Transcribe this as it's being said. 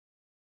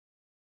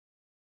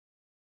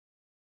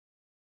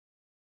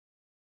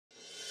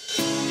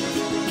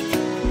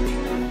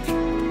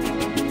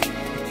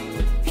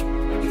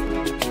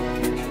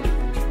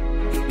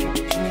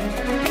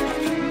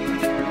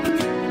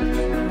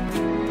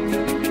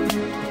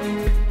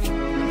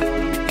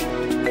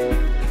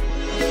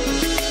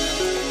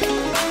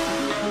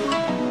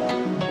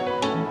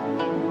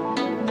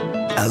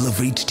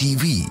Elevate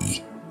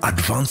TV,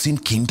 advancing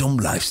kingdom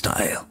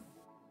lifestyle.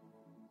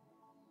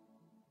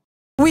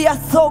 We are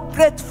so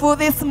grateful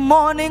this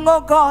morning,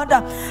 oh God.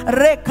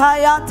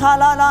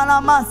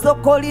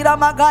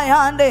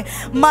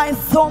 My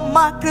soul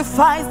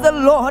magnifies the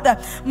Lord.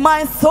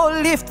 My soul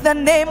lifts the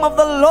name of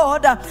the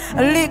Lord.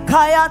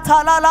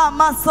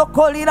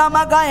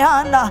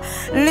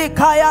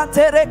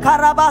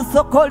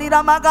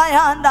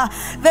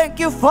 Thank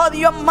you for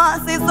your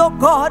mercies, oh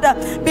God,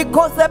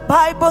 because the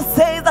Bible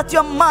says that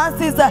your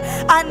mercies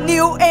are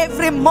new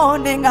every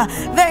morning.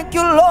 Thank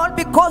you, Lord,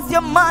 because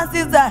your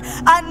mercies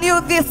are new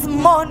this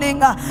morning.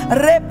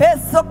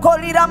 Rebeso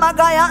kolira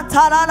magaya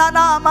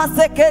tarana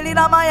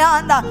masekelira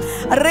mayanda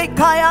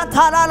rikaya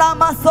tarala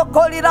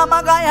masokolira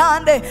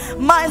magayande.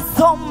 My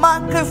soul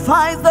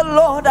magnifies the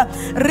Lord.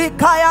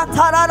 Rikaya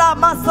tarala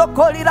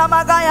masokolira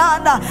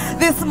magayanda.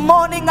 This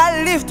morning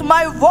I lift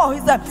my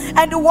voice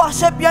and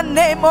worship your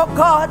name, oh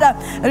God.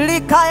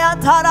 Rikaya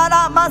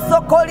tarala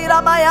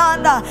masokolira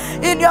mayanda.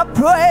 In your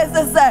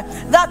praises,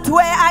 that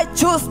way I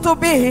choose to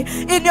be.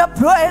 In your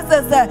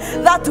praises,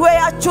 that way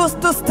I choose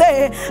to stay.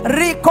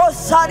 Riko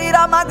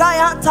sharira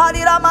magayanta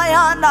lira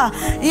mayanda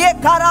ye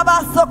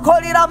karabaso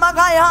kolira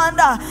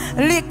magayanda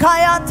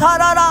likaya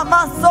tarara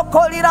maso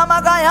kolira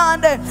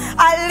magayande.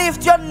 I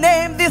lift your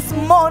name this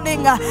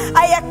morning.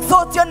 I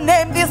exalt your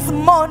name this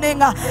morning.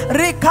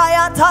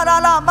 Rikaya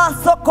tarara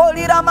maso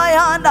kolira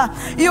mayanda.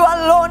 You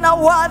alone are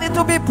worthy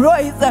to be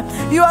praised.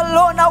 You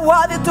alone are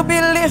worthy to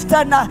be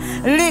lifted.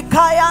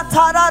 Likaya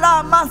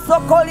tarara maso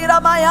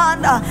kolira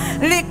mayanda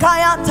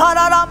likaya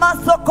tarara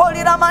maso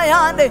kolira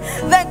mayande.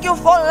 Thank you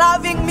for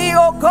loving me,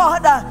 oh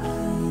God.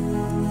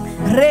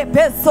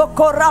 Repeso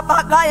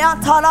korabagaya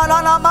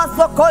talala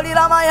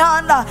masokolira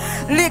mayanda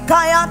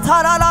likaya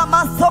talala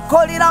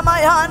masokolira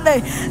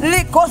mayande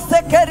liko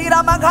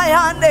sekerira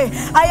magayande.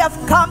 I have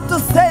come to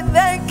say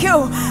thank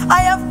you.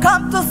 I have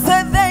come to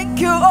say thank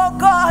you, oh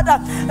God.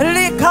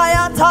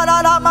 Likaya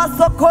talala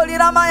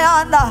masokolira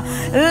mayanda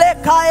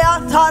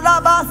lekaya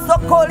talaba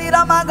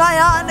sokolira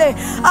magayande.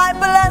 I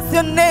bless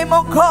your name,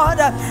 oh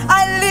God.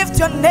 I lift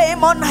your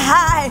name on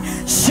high.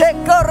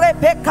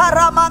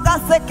 Shekorepekara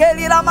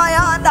magasekelira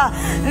mayanda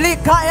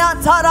likaya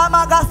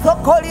taramaga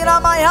sokolira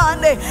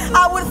mayande.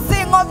 I will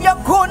sing of your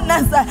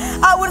goodness.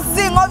 I will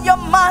sing of your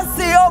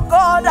mercy, oh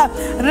God.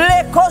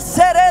 Leko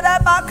serere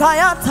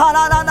bakaya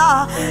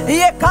tarana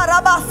ye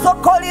karaba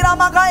sokolira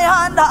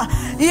magayanda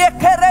ye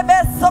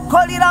kerebe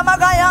sokolira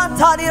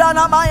magayanta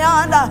lirana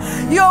mayanda.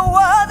 You're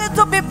worthy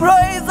to be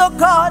praised, oh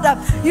God.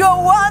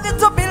 You're worthy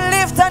to be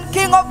lifted,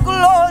 King of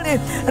glory.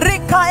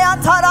 Rikaya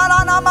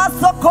tarana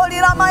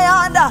masokolira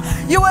mayanda.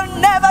 You will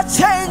never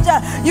change.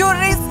 You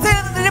will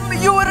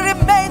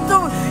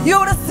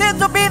still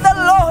to be the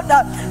Lord.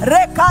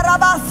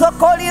 Rekarabaso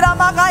kolira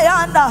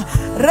magayanda.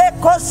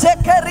 Reko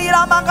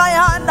shekerira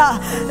magayanda.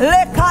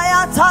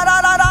 Lekaya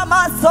tarara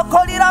maso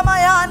kolira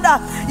mayanda.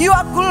 You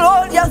are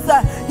glorious.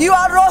 You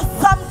are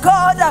awesome,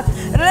 God.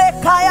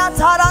 Lekaya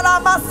tarara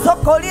maso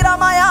kolira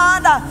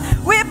mayanda.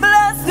 We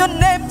bless your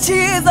name,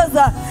 Jesus.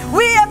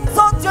 We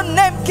exalt your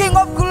name, King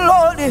of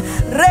glory.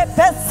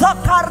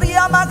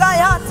 Repesakaria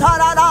magayanta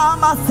rara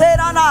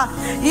maserana.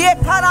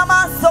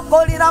 Yekarama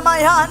sokolira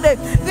mayande.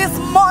 This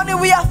morning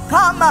we have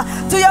come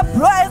to your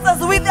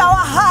presence with our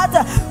heart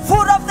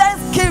full of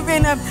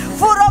thanksgiving,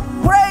 full of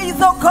praise,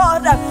 oh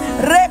God.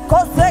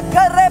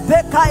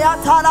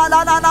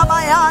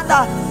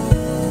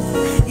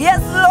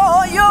 Yes,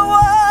 Lord, you're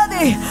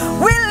worthy.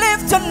 We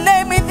lift your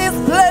name in this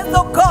place,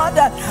 oh God.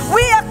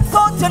 We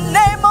exalt your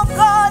name, oh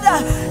God.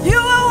 You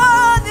are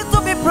worthy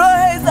to be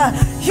praised.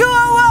 You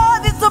are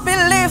worthy to be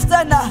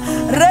lifted.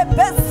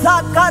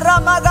 Repesa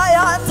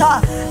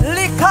karamagayanta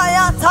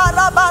likayanta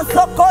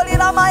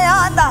rabasokolina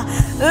mayanda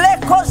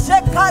leko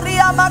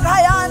shekaria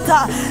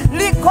magayanta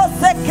liko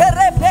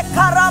sekerepe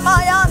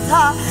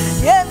karamayanta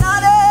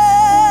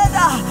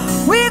yenareda.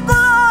 We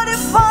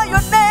glorify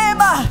your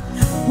name.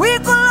 We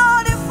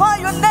glorify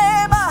your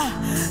name.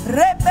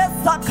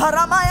 Repesa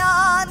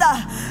karamayanda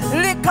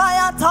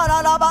likayanta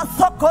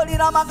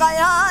rabasokolina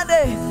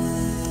magayande.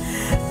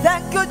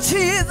 Thank you,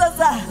 Jesus.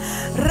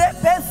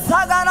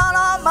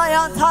 Repesagana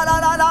mayanta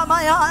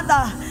mayanda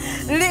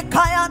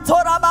likayanta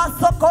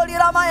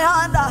rabasokolina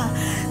mayanda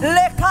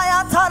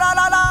lekayanta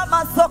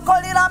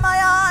masokolina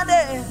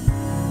mayande.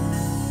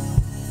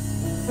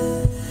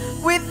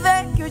 We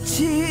thank you,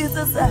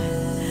 Jesus.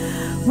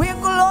 We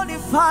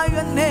glorify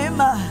your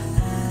name.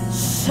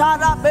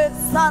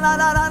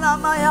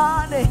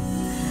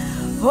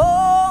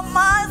 Oh,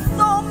 my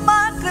soul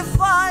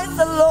magnifies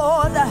the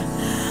Lord.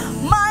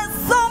 My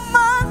soul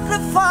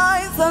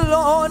magnifies the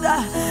Lord.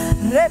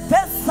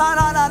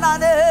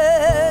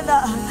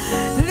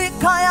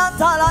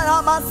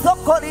 Likayantala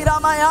masokolira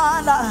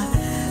mayanda.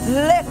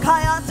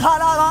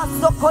 Lekayantala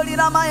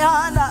masokolira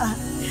mayanda.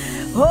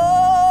 Oh,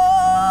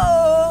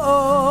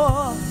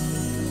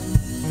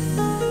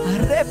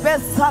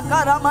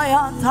 repesakara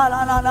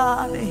mayantala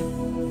nane.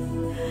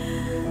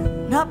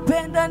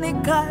 Napenda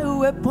nikae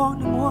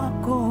uweponi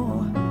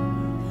mwako.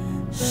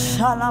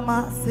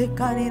 Shalama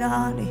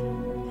sekarirani.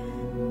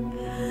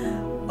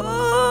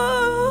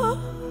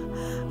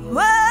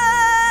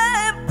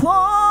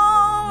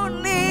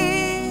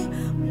 weponi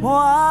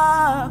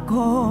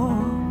mwako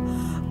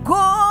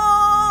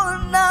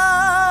kuna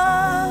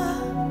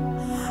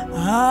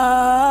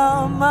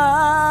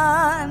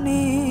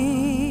amani.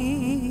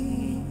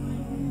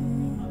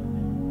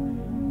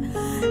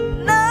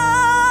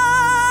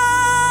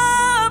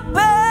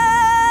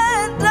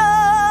 Napenda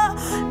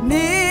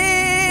nikae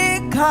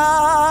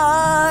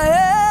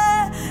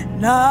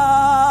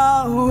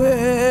nawe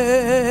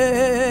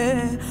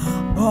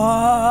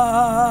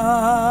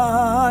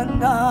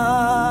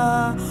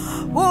Bwana,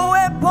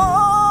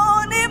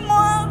 uweponi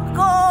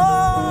mwako,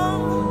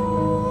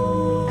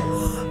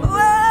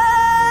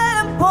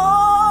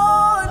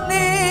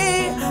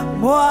 uweponi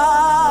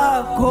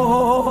mwako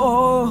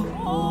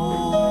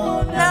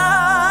na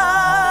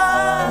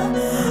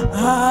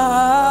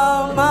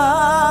ama.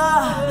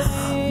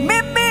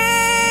 Mimi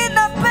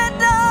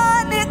napenda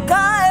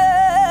nikae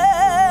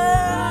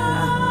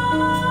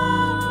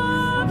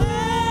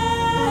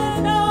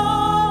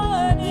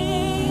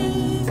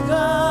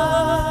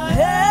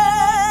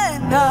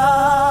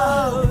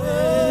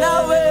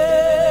nawe.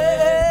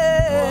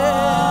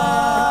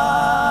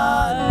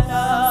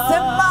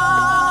 Sema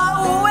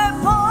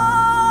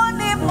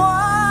uweponi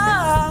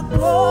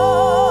mwako,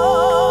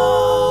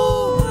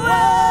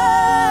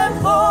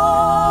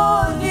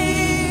 uweponi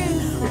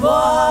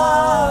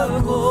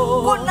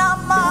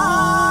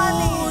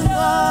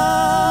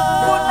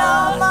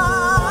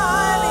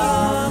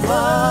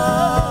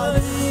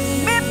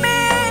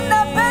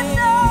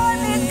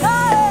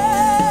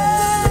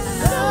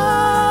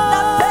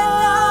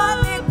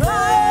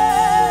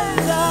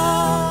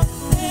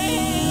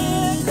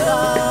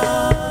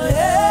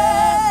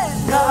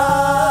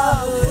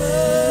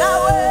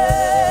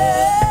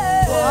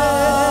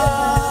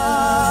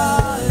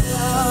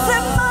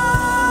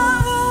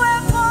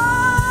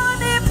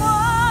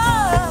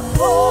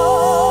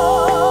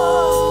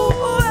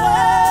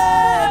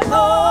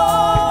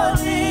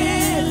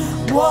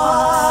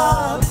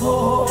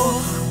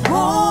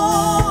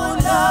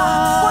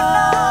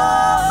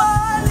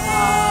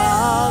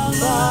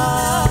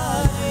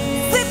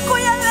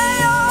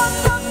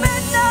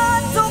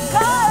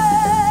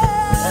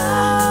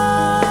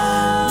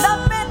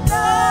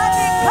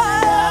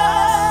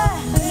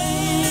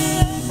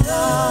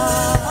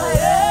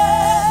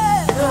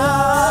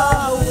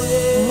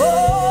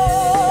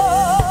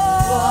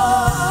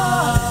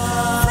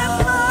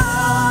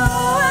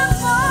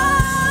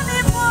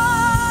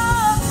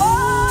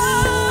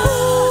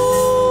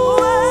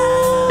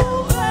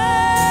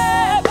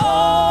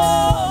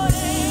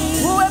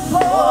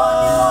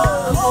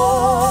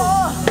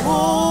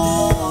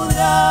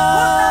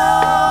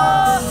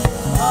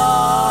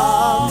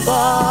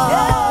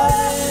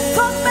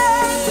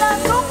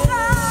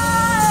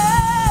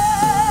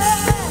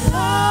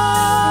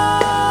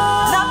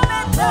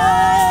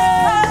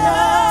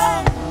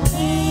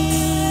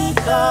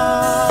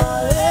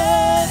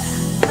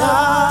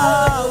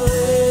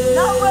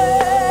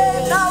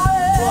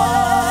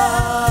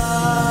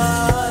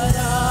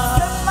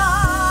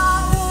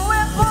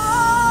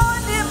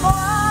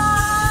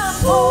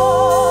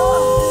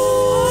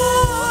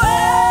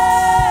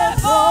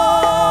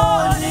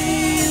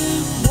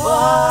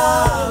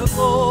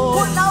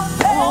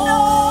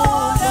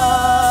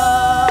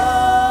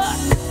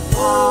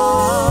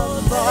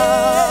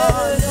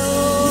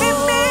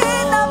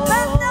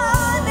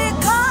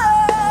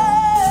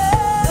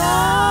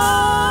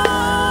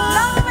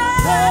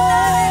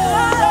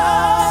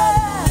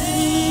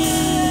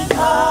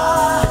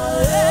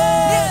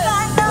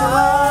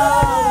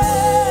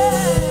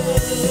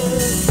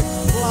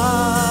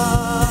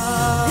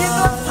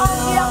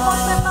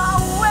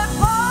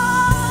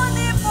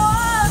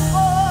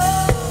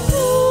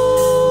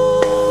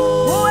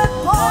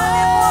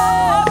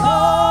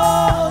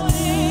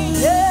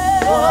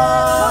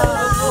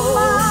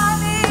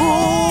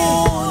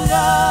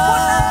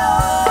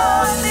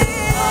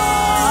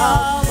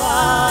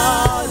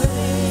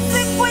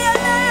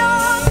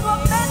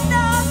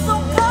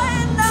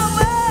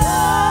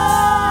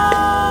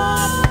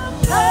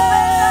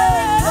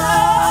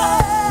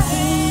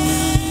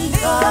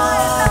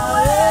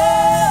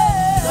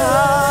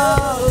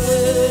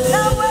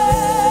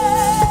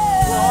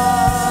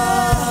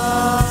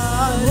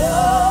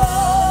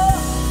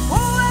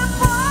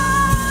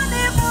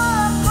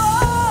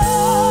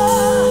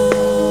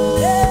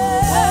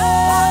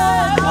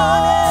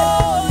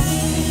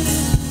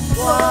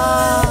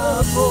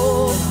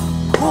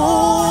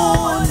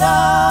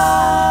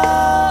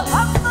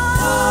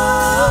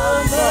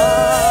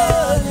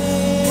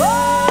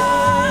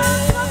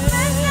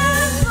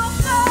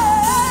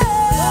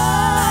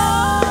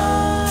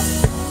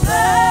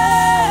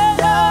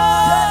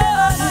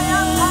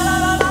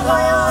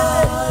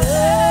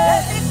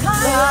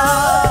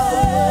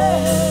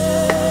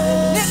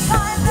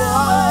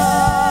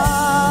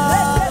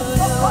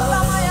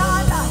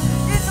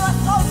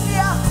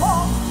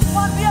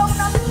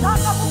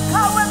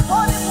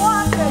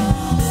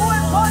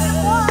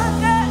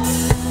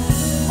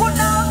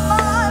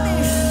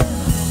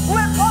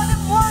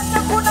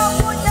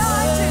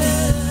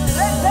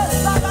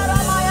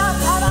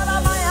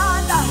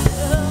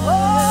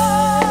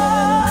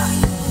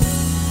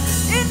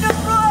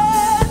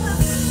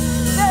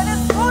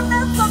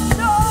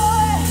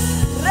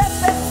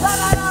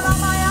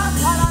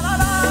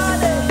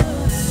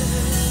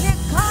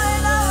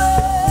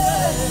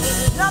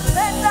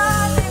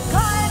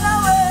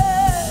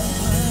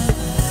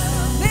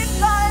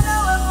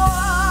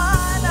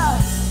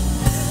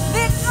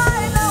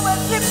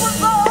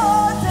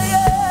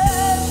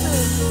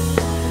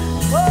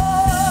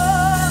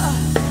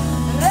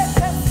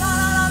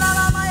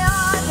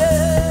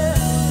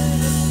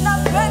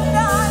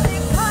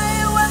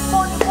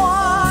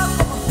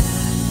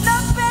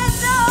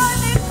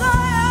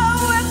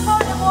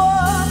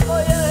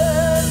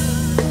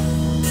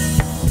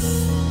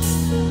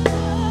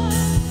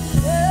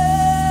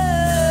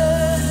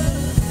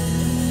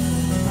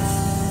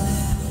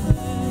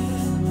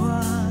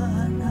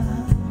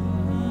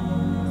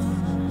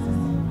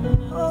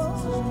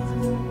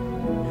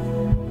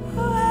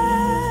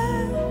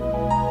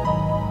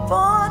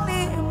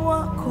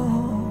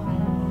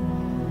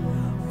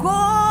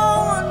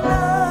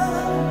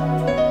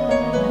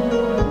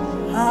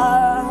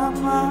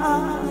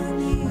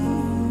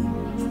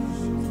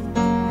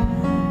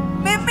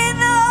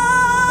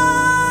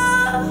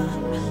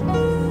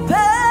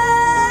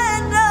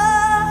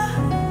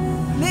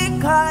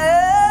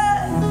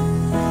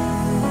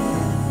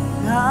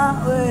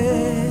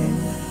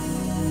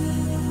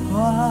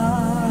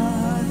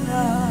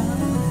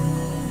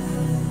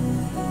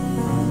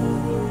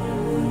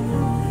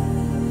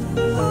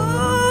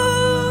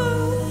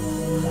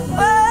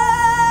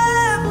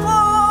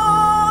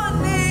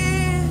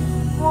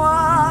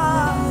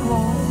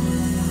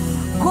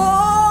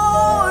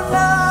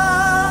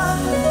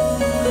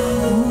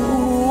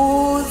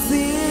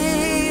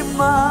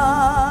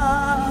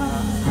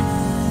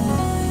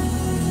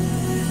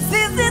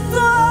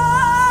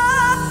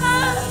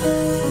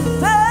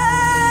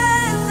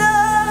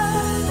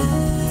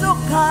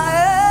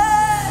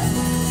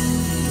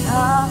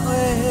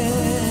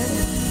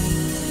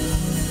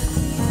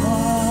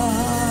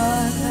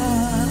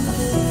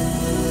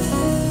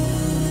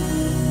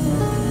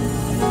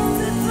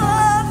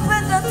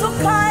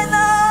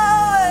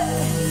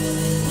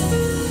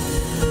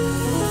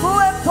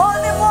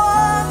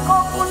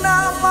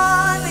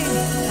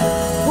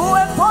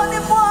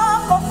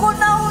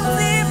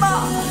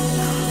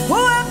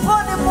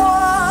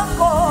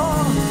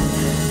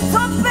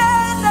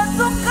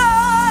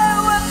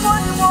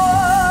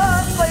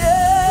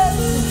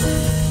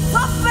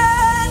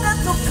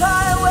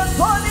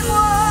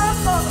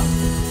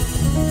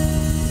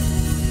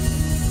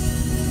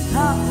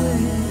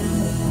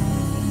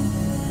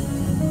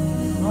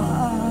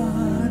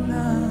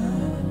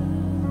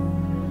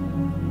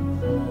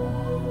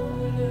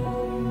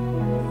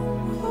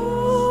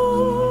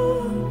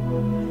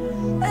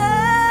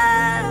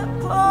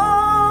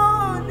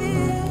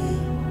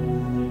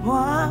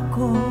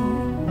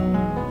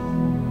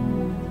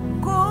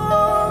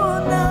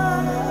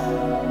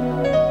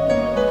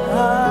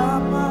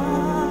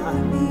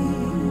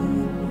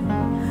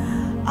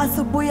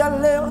Asubuhi ya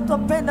leo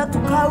tupenda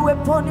tukae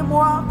uweponi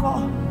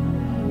mwako,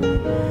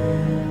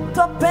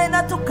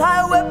 tupenda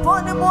tukae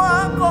uweponi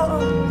mwako.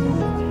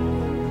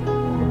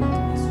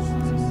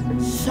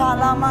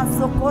 Shalama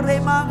sokore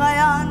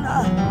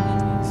magayana.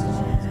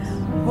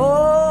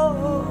 Oh,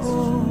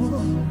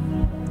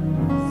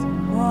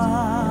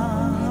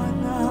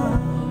 Bwana.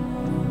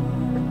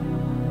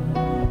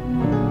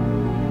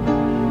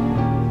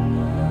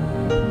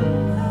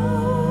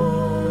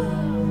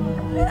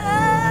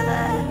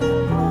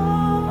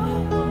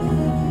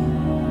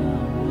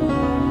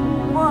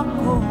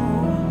 Mwako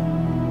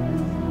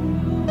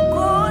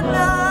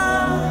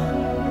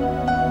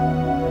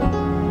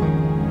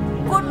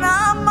kuna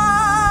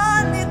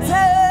amani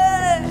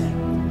tele.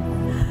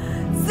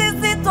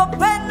 Sisi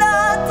tupenda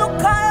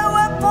tukae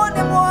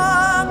uweponi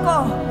mwako.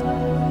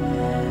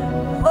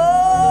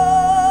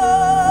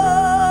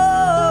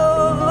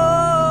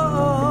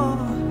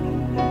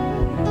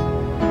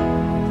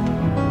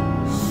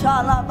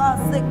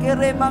 Shalabase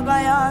kere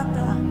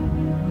magayanda.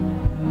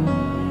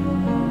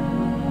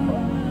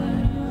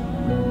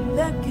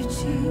 Thank you,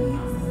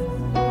 Jesus.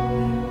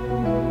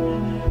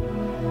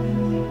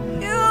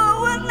 You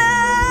will never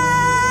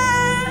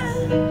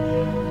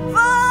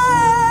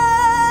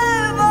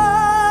ever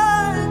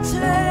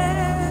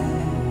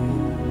change.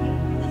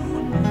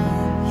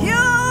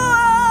 You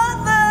are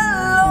the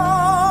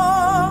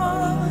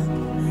Lord.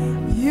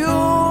 You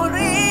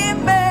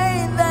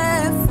remain the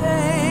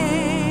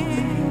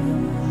same.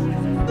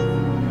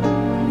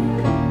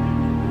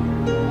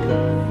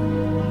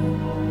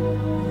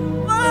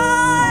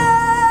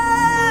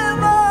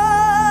 Forever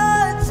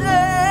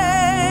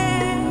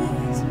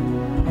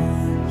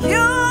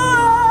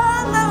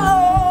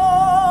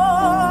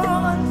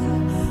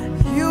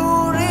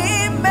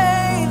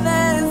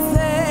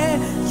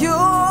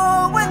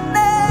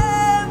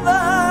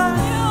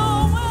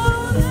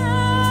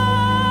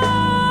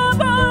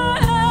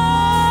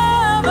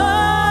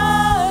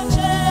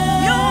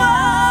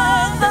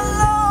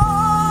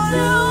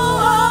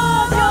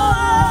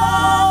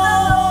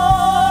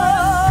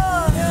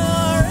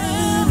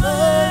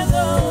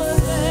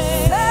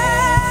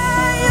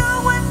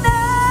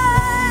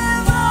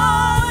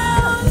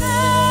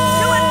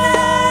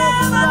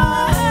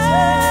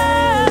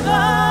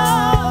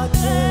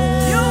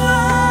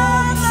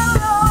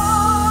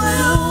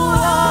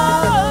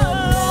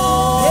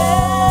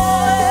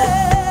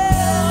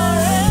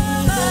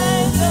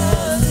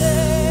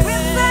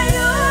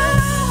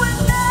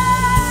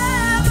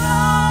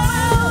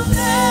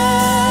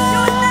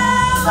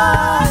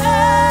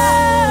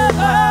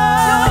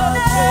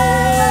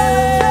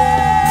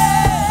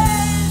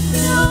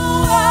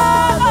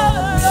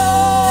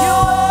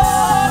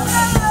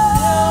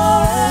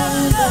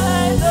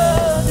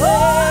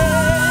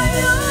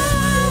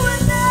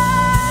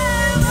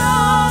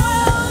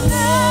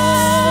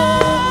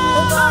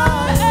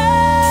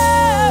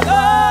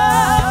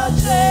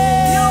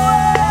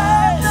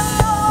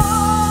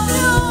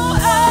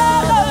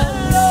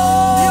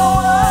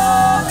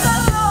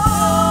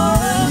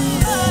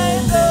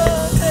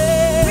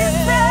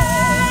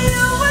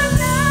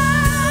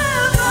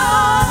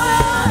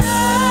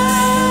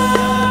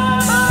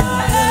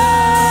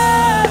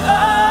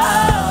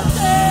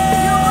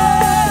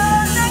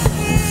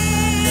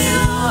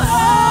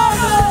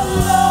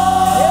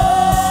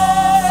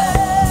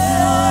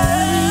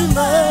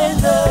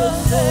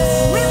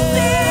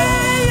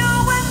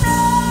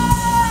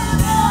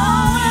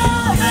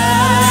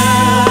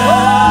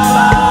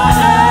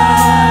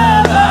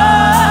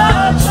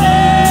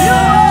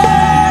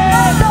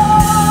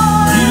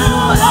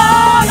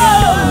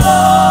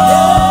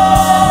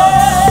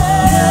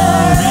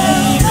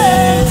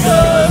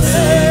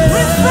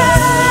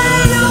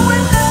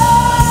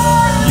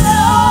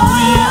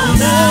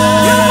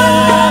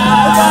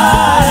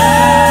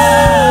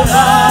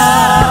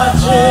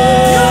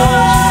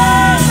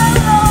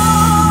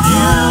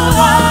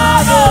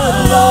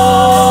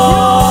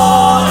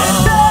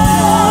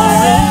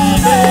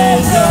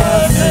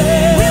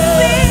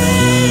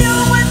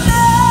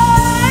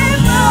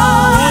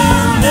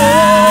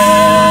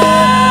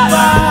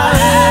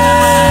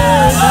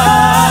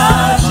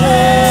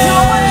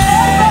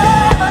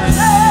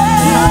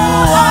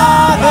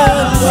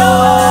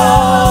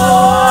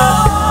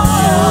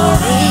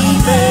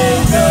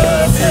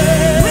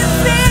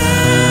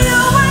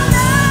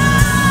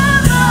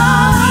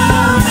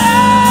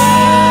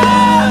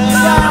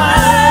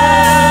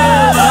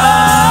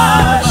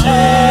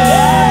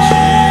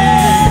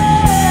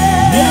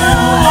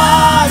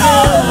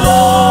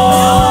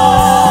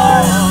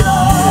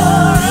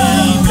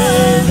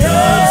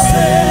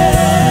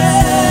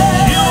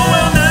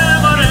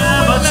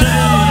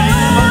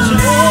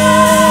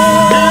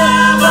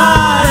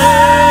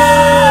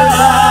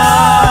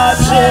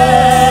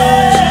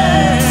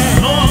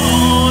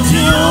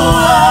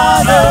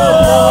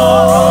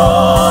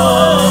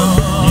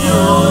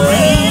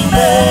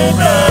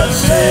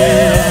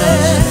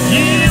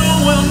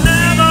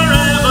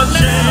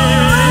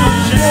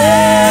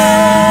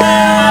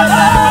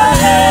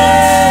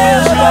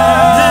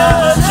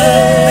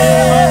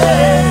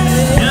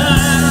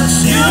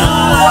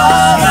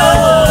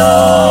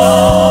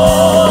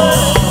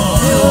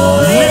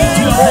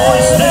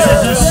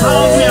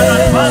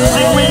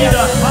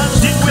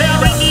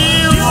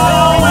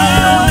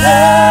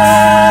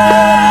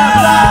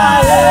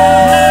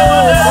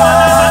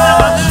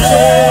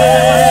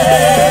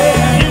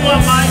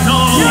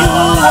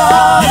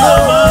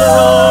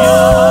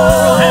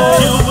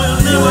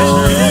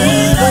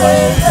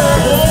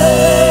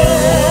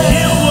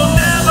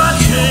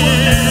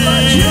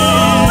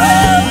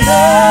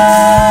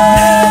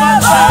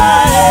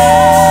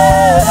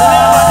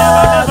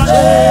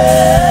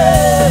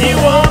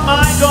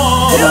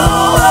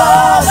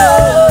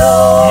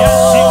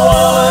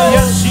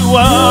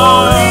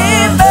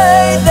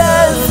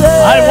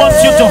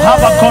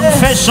have a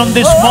confession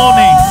this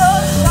morning.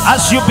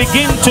 As you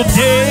begin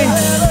today,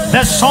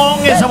 the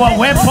song is our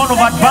weapon of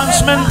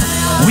advancement.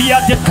 We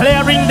are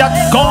declaring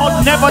that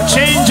God never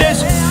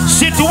changes.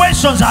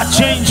 Situations are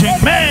changing.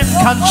 Man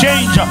can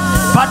change,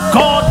 but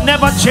God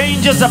never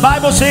changes. The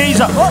Bible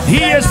says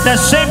He is the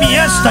same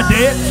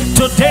yesterday,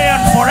 today,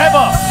 and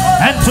forever.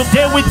 And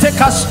today we take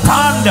a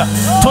stand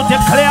to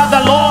declare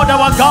the Lord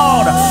our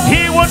God.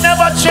 He will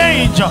never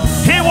change.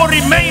 He will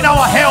remain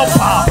our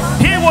helper.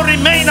 He will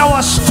remain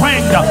our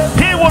strength.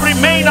 He will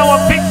remain our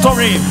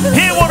victory.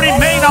 He will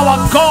remain our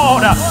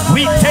God.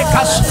 We take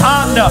a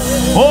stand.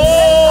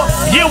 Oh,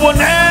 you will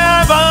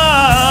never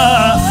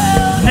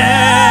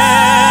ever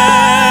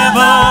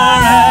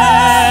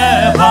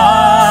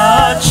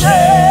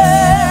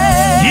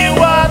change. You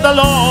are the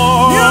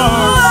Lord.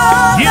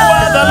 You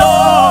are the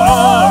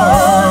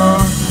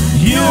Lord.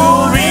 You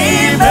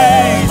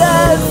remain.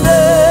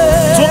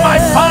 To my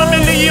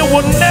family, you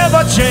will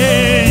never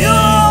change. You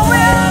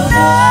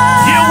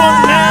will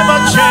never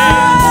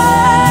change.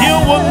 You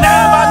will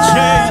never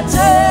change.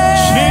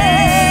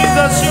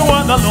 Jesus, you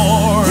are the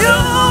Lord. You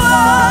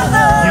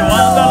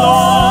are the Lord.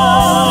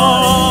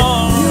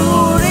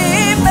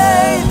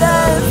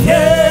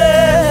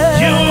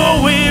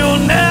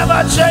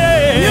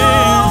 Change. You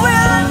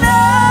will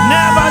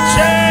never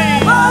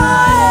change.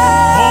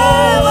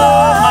 Oh,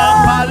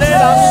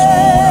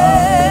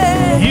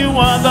 you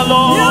are the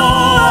Lord.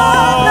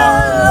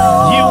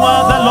 You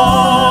are the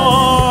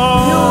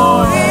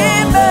Lord.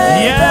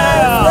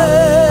 Yeah,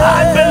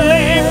 I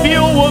believe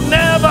you will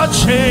never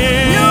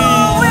change. You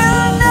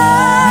will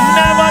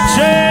never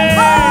change.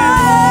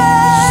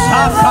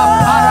 Saka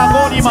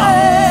Paragonima.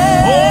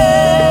 Oh,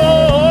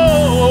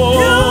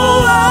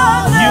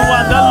 you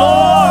are the Lord.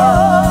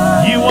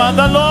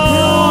 The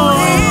Lord.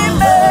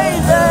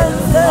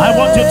 I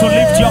want you to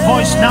lift your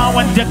voice now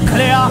and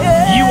declare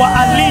your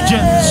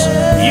allegiance,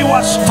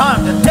 your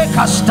stand. Take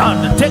a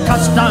stand. Take a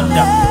stand.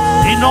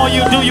 In all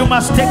you do, you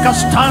must take a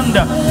stand.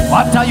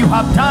 After you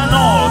have done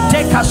all,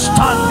 take a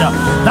stand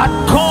that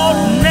God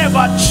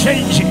never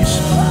changes.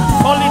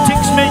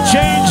 Politics may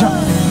change,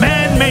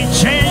 men may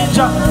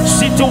change,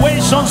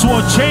 situations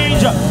will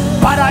change,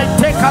 but I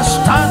take a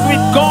stand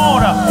with God.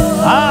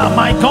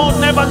 My God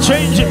never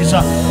changes.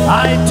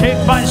 I take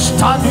my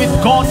stand with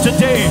God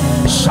today.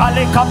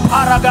 Shaleka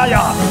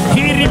Paragaya.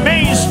 He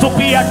remains to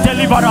be a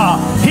deliverer.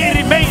 He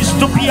remains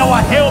to be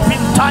our help in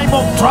time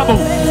of trouble.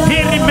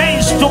 He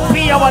remains to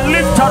be our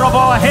lifter of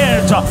our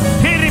heads.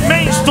 He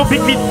remains to be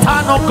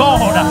eternal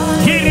God.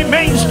 He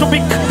remains to be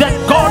the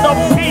God of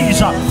peace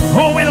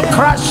who will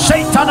crush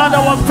Satan under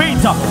our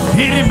feet.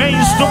 He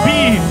remains to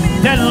be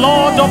the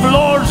Lord of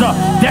Lords,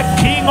 the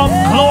King of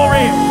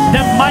glory,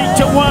 the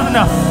mighty one.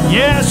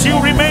 Yes, you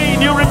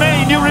remain, you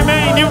remain, you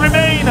remain, you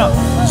remain.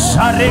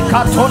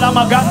 Sarekatola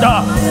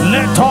Maganda.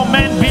 Let all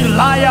men be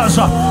liars,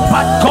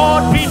 but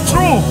God be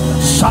true.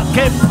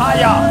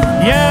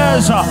 Sakepaya.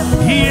 Yes,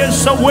 He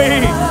is the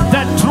way,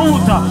 the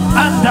truth,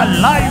 and the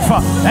life.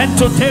 And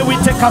today we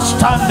take a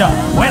stand.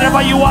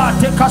 Wherever you are,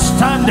 take a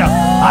stand.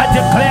 I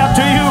declare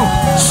to you,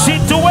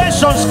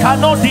 situations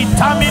cannot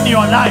determine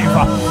your life.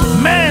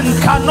 Men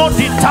cannot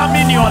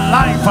determine your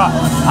life.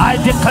 I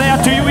declare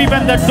to you,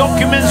 even the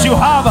documents you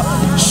have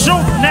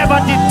should never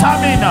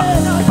determine.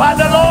 But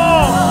the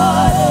Lord,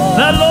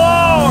 the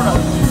Lord,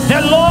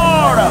 the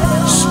Lord,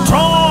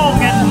 strong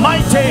and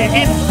mighty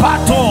in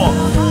battle.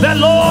 The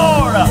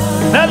Lord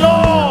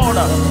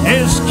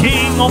is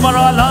King over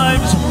our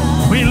lives.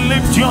 We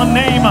lift your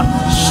name.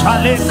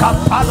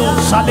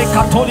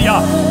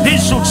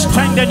 This should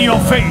strengthen your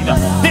faith.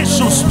 This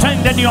should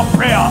strengthen your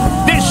prayer.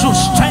 This should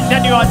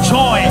strengthen your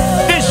joy.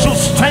 This should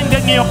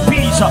strengthen your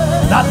peace.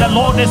 That the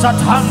Lord is at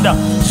hand.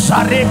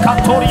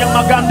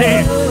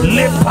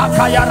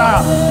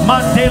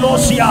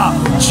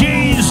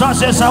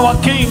 Jesus is our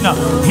King.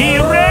 He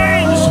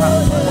reigns.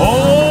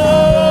 Oh,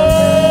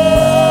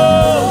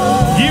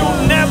 you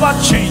never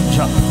change.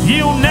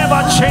 You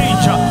never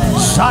change.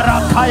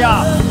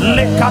 Sarakaya,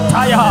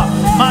 Lekataya,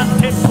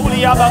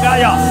 Mantepulia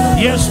Bagaya.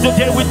 Yes,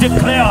 today we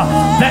declare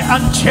the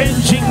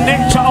unchanging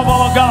nature of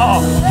our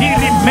God. He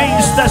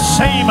remains the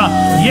same.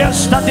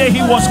 Yesterday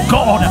He was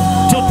God.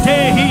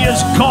 Today He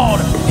is God.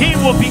 He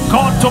will be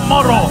God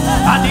tomorrow,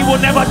 and He will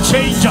never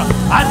change.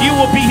 And you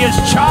will be His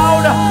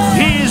child.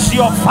 He is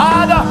your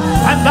Father,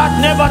 and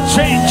that never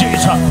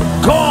changes.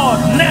 God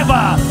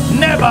never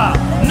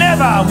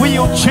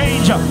will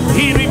change.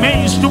 He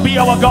remains to be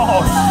our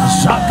God.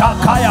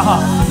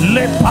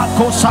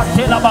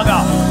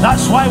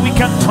 That's why we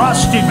can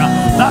trust Him.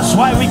 That's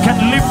why we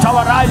can lift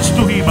our eyes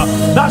to Him.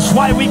 That's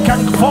why we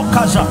can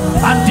focus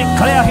and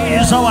declare He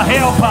is our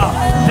helper.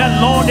 The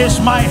Lord is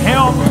my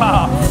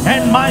helper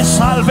and my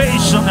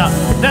salvation.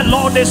 The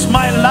Lord is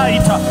my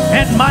light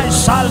and my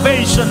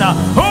salvation.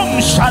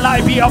 Whom shall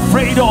I be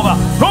afraid of?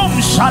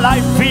 Whom shall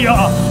I fear?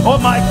 Oh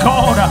my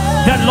God,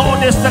 the Lord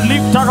Lord is the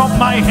lifter of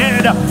my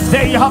head.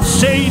 They have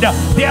said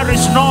there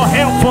is no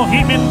help for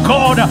him in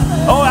God.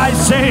 Oh, I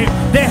say,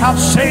 they have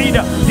said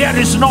there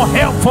is no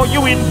help for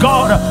you in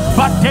God.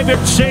 But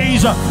David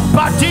says,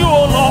 but you,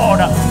 O Lord,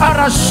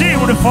 are a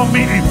shield for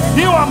me.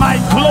 You are my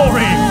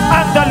glory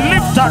and the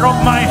lifter of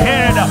my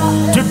head.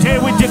 Today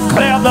we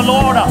declare the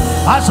Lord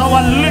as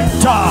our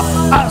lifter,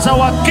 as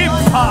our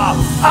giver,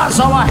 as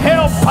our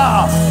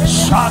helper.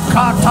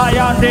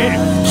 Shakatayande,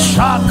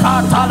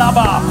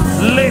 Shakatalaba,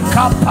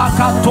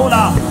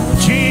 Lekapakatola.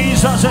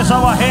 Jesus is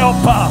our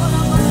helper.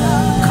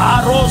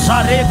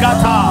 Karosa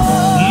regata,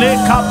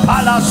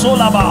 Lekapala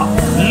solaba,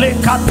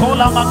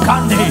 Lekatola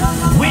makande.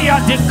 We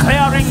are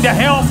declaring the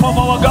help of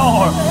our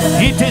God.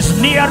 It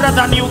is nearer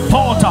than you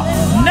thought.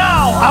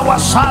 Now our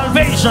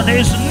salvation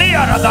is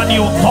nearer than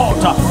you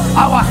thought.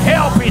 Our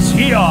help is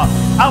here.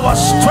 Our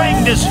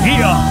strength is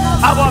here.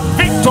 Our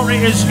victory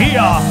is here.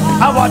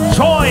 Our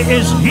joy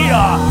is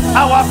here.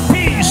 Our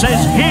peace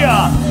is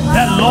here.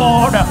 The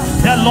Lord,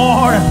 the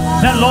Lord,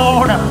 the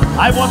Lord.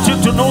 I want you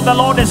to know the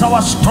Lord is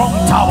our strong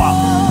tower.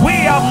 We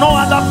have no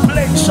other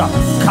place.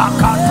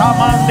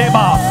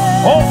 Kakatamandeba.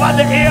 Over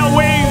the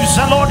airwaves,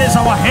 the Lord is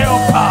our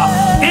helper.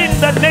 In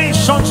the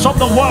nations of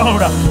the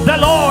world, the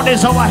Lord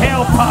is our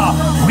helper.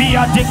 We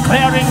are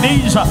declaring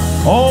these.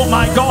 Oh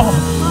my God.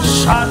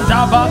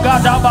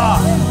 Shandabagadaba,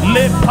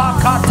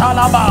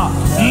 Lepakatalaba,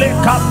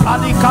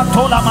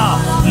 Lekapalikatolama,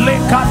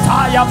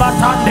 Lekataya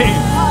Batande,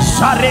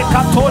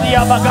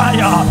 Sarekatolia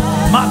Bagaya,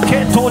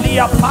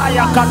 Maketolia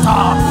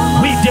Payakata.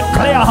 We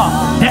declare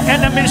the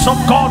enemies of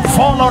God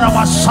fall on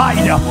our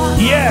side.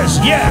 Yes,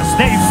 yes,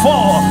 they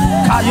fall.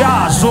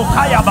 Kaya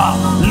Zokayaba,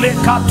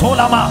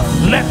 Lekatolama.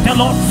 Let the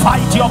Lord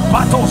fight your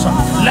battles.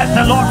 Let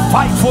the Lord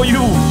fight for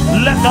you.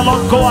 Let the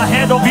Lord go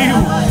ahead of you.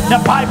 The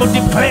Bible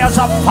declares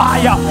a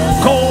fire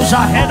goes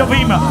ahead of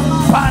him,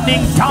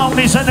 burning down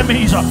his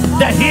enemies.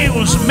 The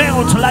hills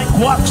melt like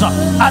wax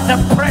at the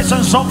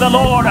presence of the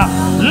Lord.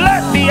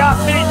 Let the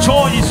earth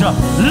rejoice.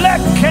 Let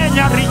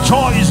Kenya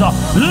rejoice.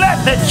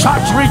 Let the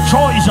church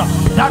rejoice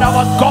that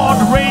our God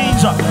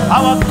reigns.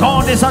 Our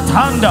God is at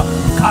hand.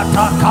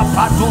 Kata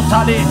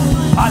kapatutale,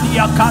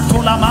 palia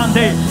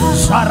katulamande,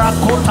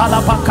 sarakota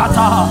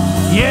lapakata.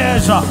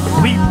 Yes,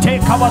 we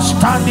take our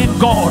stand in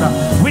God.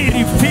 We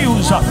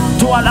refuse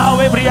to allow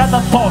every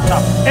other thought,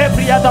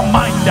 every other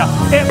mind,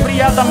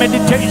 every other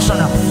meditation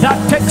that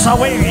takes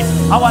away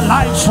our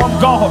lives from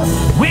God.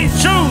 We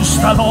choose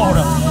the Lord.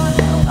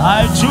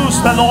 I choose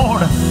the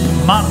Lord.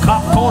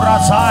 Makatora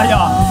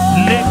Zaya,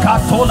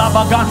 Lekatola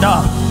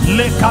Baganda,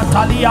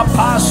 Lekatalia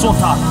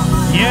Pasota.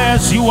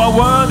 Yes, you are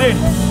worthy.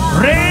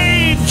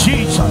 Reign,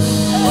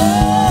 Jesus.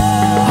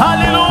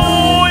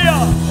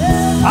 Hallelujah.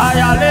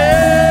 Ayale.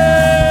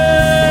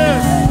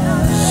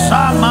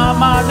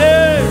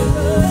 Samamade.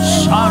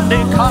 Shande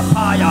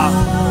Kapaya.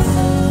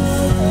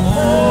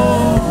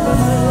 Oh.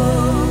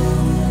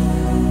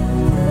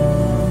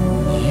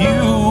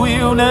 You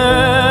will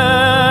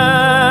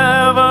never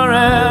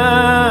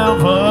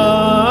ever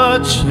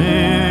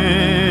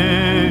change.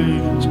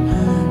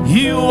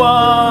 You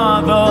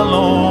are the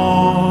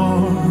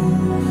Lord.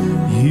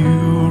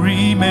 You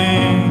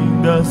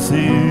remain the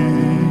same.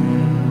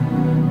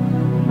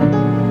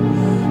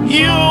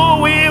 You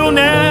will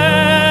never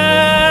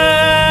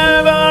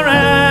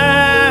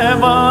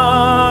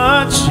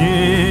ever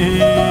change.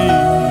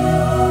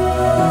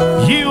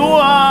 You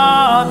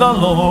are the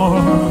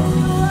Lord.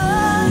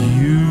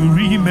 You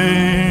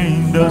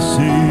remain the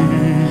same.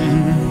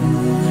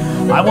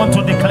 I want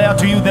to declare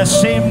to you the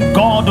same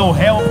God who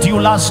helped you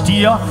last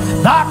year,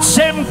 that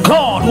same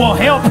God will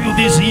help you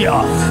this year.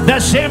 The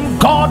same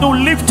God who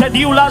lifted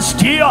you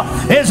last year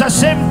is the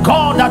same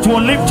God that will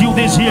lift you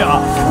this year.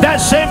 The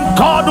same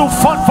God who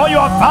fought for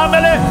your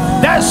family,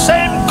 the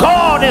same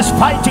God is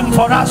fighting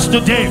for us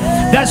today.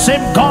 The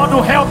same God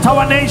who helped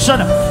our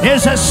nation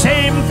is the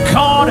same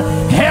God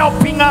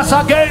helping us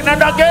again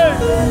and again.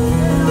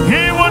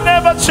 He will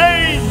never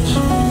change.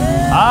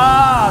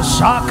 Ah,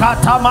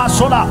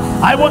 Shakatamasula.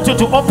 I want you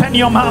to open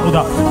your mouth.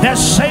 The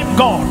same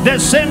God, the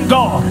same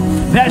God,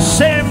 the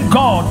same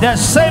God, the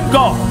same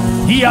God.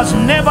 He has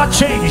never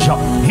changed.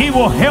 He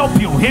will help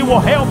you. He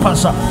will help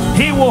us.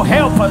 He will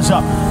help us.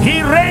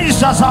 He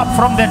raised us up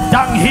from the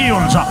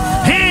dunghills.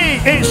 He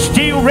is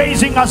still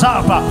raising us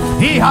up.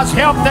 He has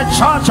helped the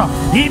church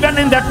even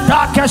in the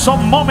darkest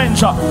of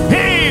moments.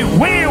 He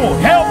will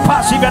help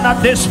us even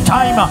at this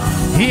time.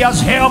 He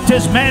has helped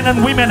his men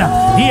and women.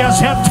 He has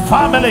helped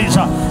families.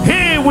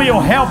 He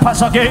will help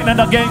us again and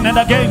again and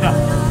again.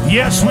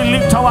 Yes, we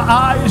lift our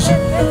eyes.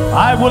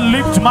 I will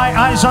lift my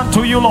eyes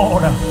unto you,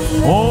 Lord.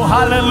 Oh,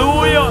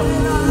 hallelujah.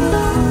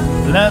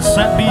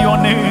 Blessed be your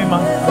name.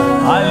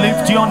 I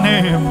lift your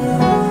name.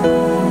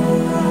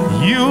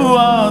 You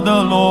are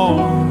the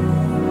Lord.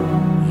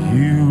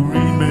 You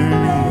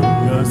remain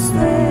the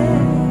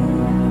same.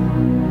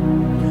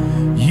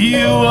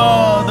 You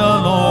are the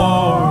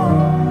Lord.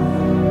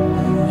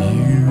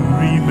 You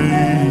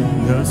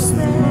remain the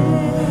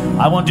same.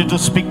 I want you to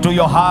speak to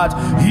your heart.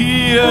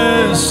 He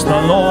is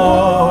the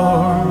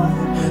Lord,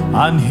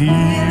 and He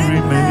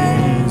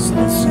remains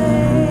the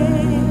same.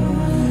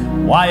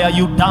 Why are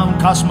you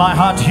downcast, my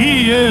heart?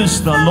 He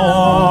is the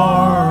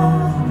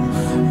Lord,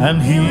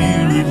 and He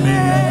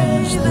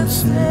remains the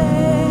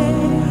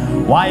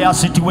same. Why are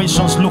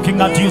situations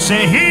looking at you?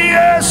 Say, He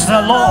is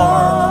the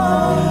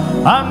Lord,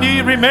 and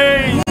He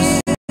remains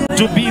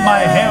to be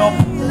my help.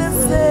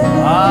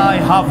 I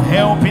have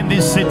help in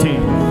this city.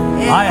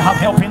 I have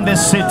help in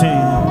this city.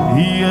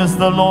 He is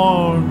the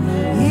Lord.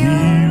 He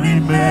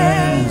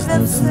remains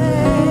the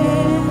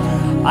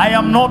same. I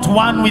am not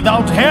one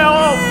without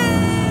help.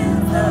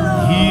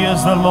 He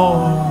is the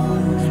Lord,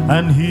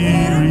 and He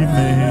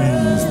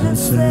remains the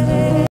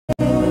same.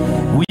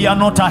 We are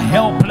not a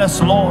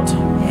helpless Lord,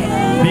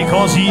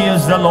 because He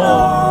is the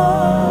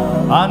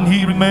Lord, and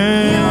He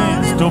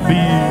remains to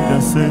be the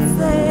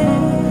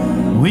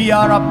same. We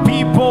are a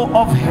people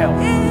of help.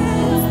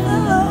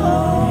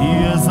 He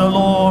is the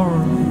Lord,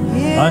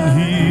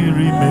 and He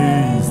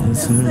remains the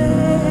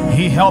same.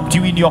 He helped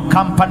you in your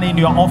company, in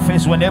your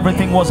office, when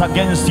everything was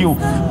against you.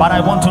 But I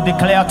want to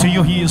declare to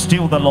you, He is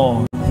still the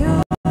Lord,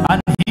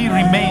 and He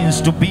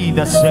remains to be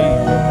the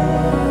same.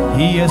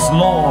 He is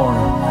Lord.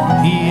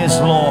 He is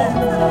Lord.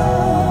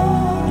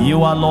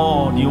 You are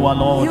Lord. You are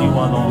Lord. You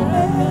are Lord.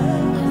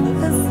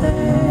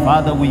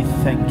 Father, we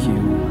thank you.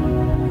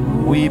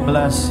 We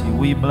bless you.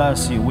 We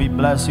bless you. We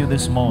bless you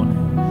this morning.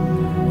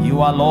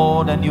 You are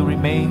Lord, and you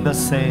remain the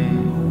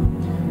same.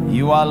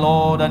 You are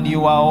Lord, and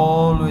you are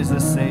always the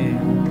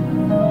same.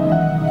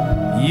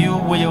 You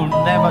will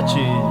never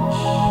change.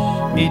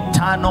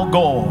 Eternal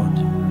God,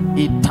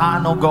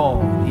 eternal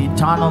God,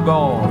 eternal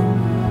God.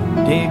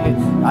 David,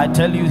 I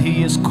tell you,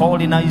 he is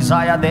called in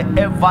Isaiah the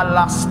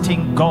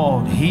everlasting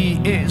God. He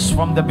is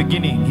from the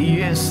beginning. He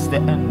is the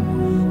end.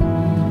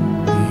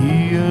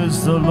 He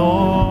is the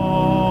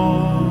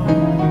Lord.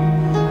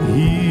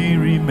 He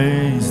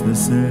remains the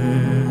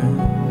same.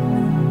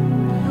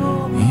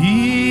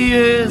 He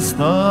is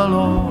the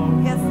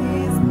Lord. Yes,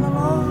 He is the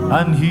Lord.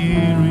 And He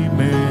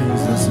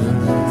remains the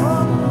same.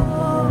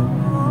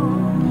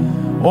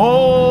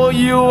 Oh,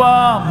 you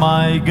are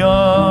my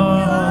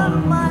God,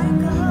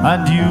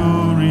 and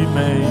you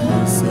remain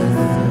the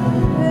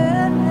same.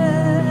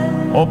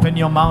 Open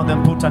your mouth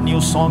and put a new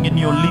song in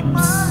your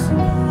lips.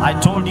 I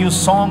told you,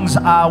 songs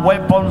are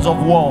weapons of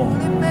war.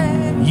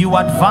 You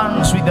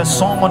advance with the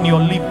song on your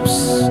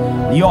lips.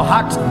 Your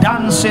heart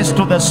dances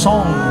to the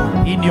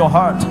song in your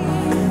heart.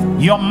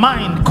 Your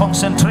mind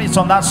concentrates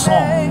on that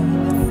song.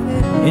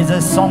 It's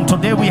a song.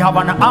 Today we have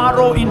an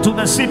arrow into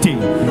the city,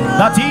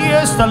 that He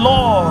is the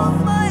Lord,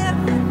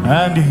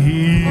 and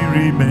He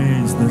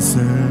remains the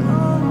same.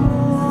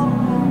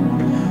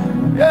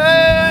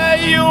 Yeah,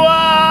 you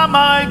are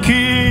my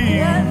King,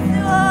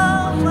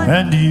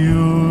 and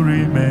you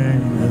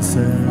remain the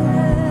same.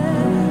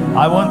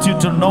 I want you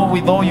to know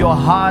with all your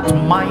heart,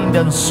 mind,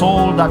 and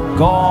soul that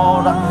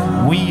God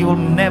will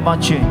never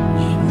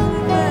change.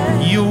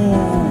 You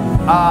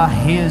are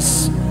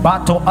His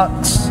battle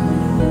axe.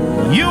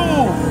 You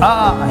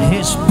are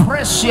His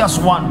precious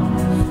one.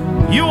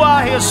 You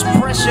are His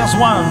precious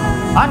one,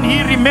 and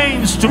He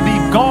remains to be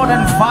God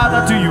and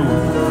Father to you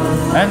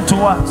and to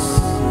us.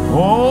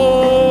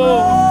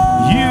 Oh,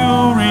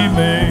 you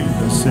remain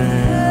the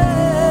same.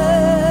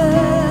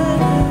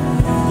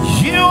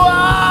 You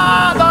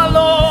are the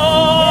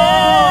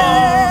Lord,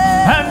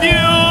 and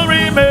you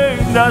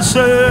remain the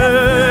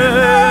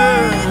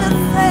same.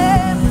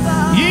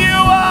 You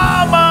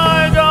are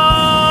my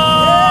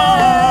God,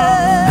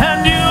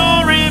 and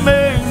you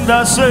remain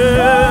the same.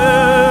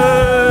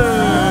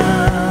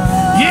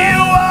 You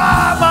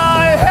are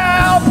my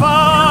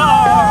helper,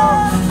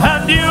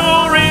 and you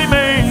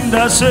remain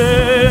the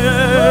same.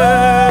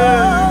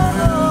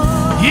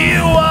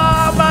 You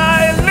are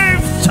my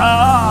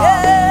lifter,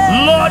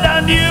 Lord,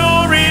 and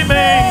you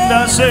remain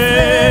the same.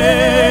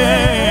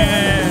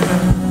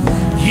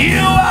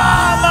 You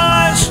are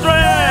my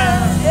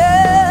strength,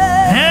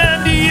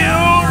 and you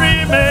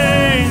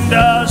remain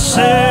the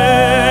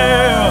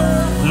same.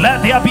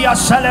 Let there be a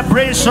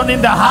celebration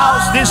in the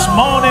house this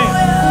morning.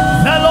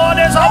 The Lord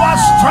is our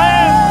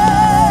strength.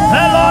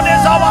 The Lord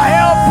is our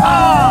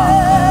helper.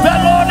 The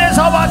Lord is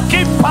our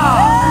keeper.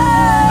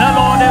 The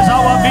Lord is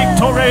our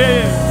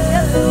victory.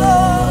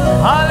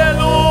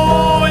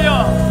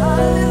 Hallelujah.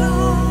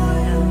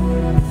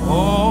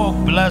 Oh,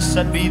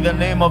 blessed be the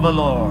name of the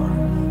Lord.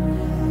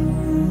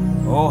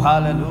 Oh,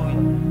 hallelujah.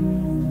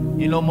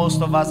 You know,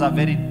 most of us are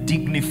very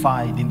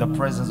dignified in the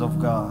presence of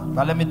God.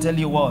 But let me tell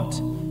you what.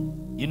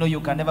 You know,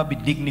 you can never be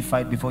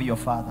dignified before your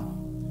Father.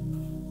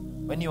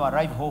 When you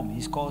arrive home,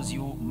 He calls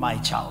you my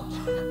child.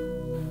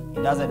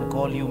 He doesn't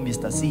call you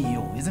Mr.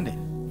 CEO, isn't it?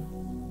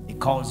 He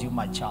calls you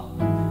my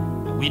child.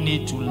 We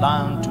need to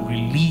learn to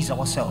release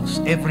ourselves.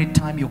 Every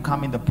time you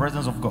come in the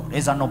presence of God,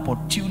 it's an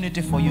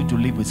opportunity for you to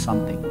live with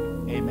something.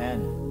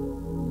 Amen.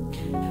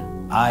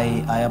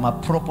 I am a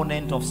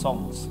proponent of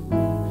songs.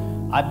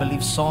 I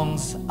believe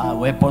songs are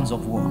weapons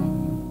of war.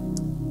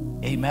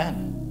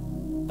 Amen.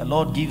 The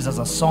Lord gives us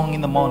a song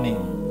in the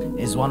morning.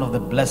 It's one of the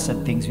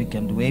blessed things we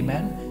can do.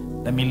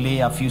 Amen. Let me lay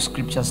a few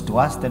scriptures to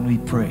us, then we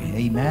pray.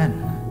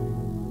 Amen.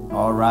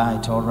 All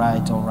right, all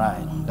right, all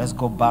right. Let's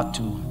go back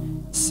to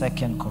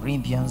 2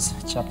 Corinthians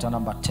chapter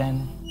number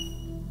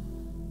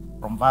 10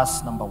 from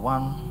verse number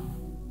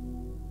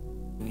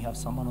 1. Do we have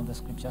someone on the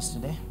scriptures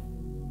today?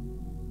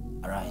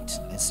 All right,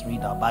 let's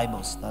read our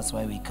Bibles. That's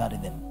why we carry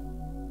them.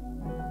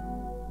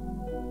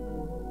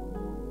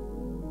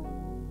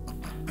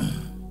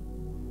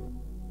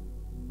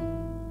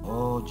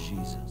 Oh,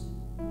 Jesus.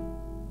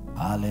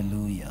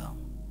 Hallelujah.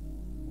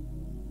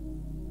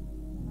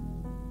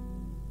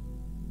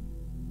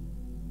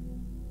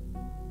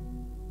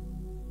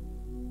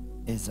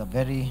 It's a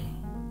very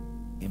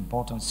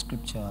important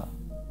scripture.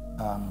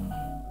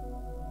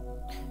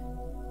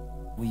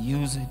 We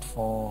use it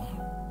for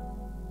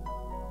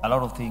a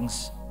lot of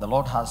things. The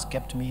Lord has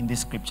kept me in this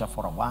scripture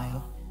for a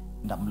while,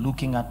 and I'm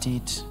looking at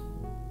it,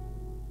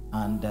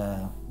 and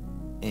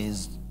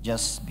is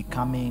just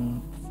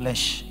becoming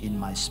flesh in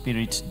my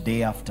spirit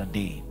day after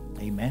day.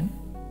 Amen.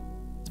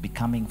 It's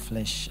becoming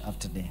flesh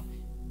after day.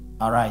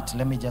 All right,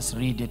 let me just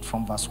read it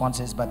from verse 1. It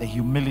says, by the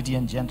humility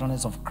and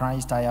gentleness of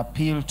Christ, I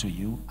appeal to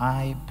you,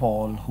 I,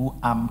 Paul, who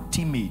am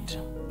timid.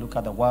 Look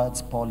at the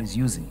words Paul is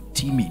using.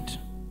 Timid.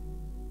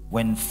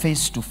 When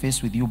face to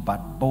face with you,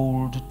 but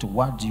bold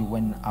towards you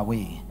when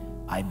away.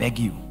 I beg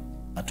you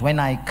that when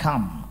I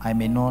come, I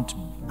may not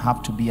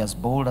have to be as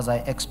bold as I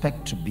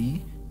expect to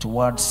be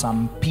towards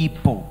some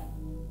people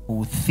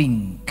who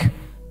think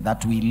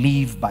that we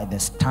live by the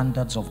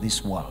standards of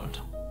this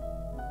world.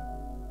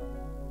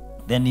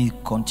 Then he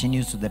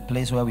continues to the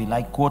place where we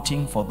like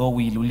quoting, for though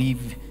we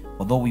live,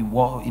 although we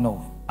war,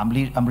 I'm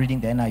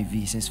reading the NIV.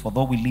 He says, for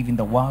though we live in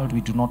the world,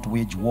 we do not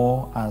wage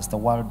war as the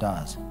world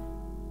does.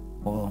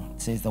 Or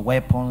it says the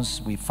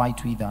weapons we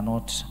fight with are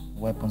not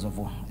weapons of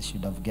war. I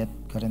should have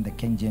gotten the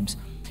King James.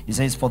 He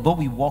says, for though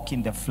we walk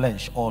in the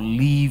flesh or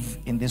live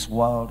in this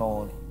world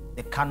or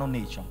the carnal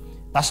nature,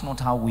 that's not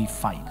how we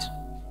fight.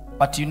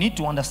 But you need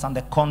to understand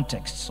the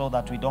context so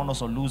that we don't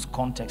also lose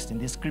context in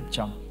this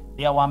scripture.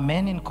 There were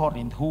men in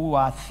Corinth who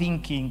were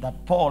thinking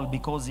that Paul,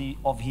 because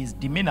of his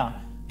demeanor,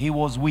 he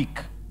was weak.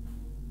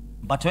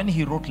 But when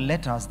he wrote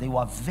letters, they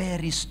were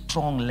very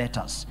strong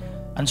letters.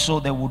 And so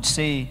they would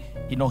say,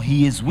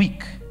 he is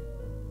weak.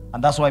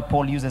 And that's why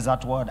Paul uses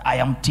that word, I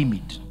am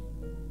timid.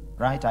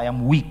 Right? I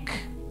am weak.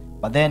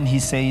 But then he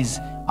says,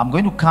 I'm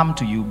going to come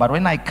to you. But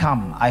when I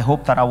come, I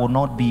hope that I will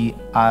not be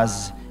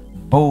as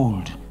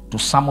bold to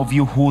some of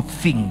you who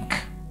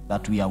think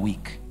that we are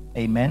weak.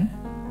 Amen?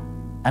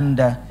 And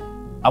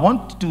I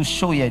want to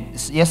show you,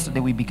 yesterday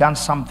we began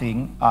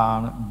something,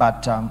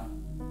 but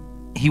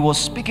he was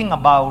speaking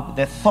about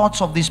the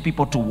thoughts of these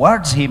people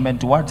towards him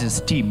and towards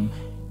his team,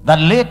 that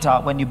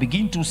later when you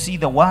begin to see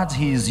the words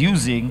he is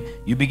using,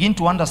 you begin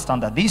to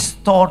understand that these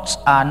thoughts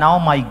are now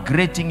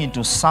migrating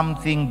into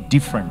something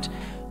different.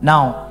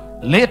 Now,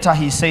 later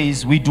he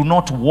says, we do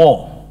not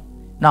war.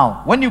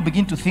 Now, when you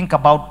begin to think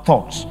about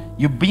thoughts,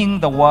 you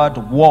bring the word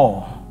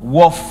war,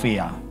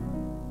 warfare.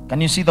 Can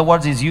you see the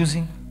words he's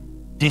using?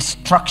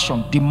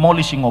 Destruction,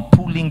 demolishing, or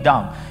pulling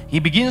down. He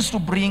begins to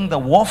bring the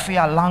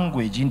warfare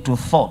language into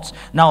thoughts.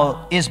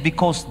 Now, it's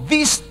because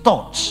these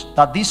thoughts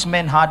that these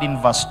men had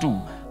in verse 2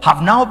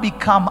 have now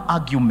become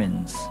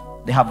arguments.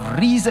 They have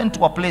risen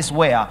to a place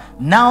where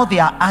now they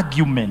are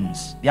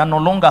arguments. They are no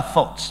longer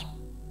thoughts.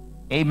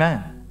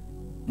 Amen.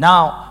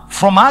 Now,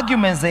 from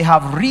arguments they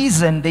have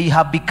risen, they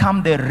have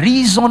become the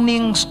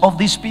reasonings of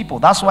these people.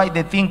 That's why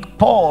they think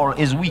Paul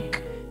is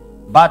weak,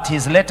 but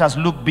his letters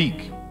look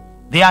big.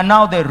 They are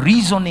now the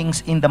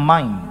reasonings in the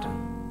mind.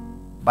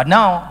 But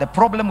now, the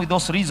problem with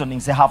those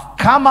reasonings, they have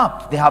come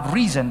up, they have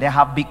risen, they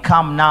have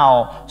become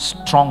now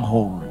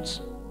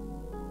strongholds.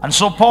 And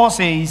so Paul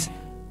says,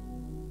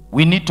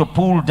 we need to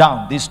pull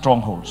down these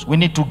strongholds. We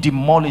need to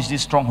demolish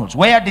these strongholds.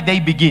 Where did they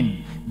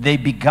begin? They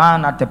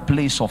began at the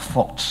place of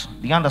thoughts.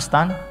 Do you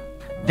understand?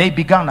 They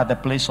began at the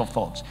place of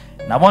thoughts.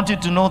 And I want you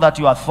to know that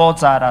your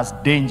thoughts are as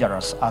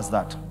dangerous as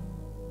that.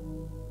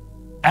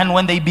 And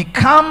when they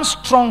become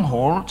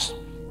strongholds,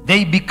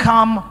 they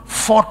become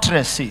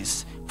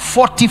fortresses,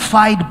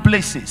 fortified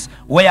places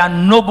where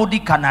nobody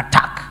can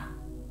attack.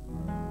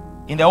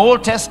 In the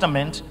Old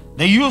Testament,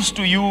 they used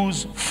to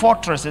use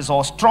fortresses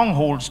or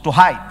strongholds to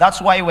hide. That's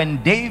why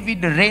when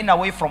David ran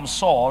away from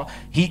Saul,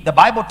 the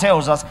Bible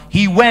tells us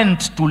he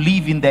went to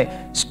live in the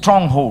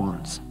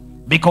strongholds,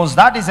 because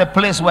that is a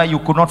place where you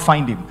could not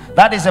find him.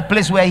 That is a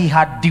place where he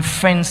had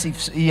defense.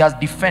 He has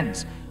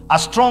defense. A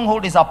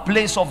stronghold is a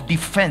place of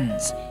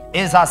defense.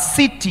 Is a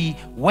city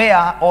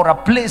where, or a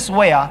place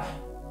where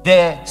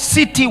the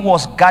city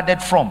was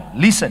guarded from.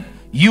 Listen,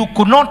 you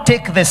could not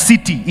take the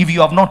city if you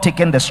have not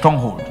taken the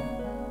stronghold.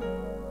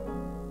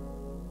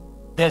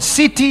 The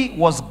city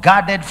was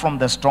guarded from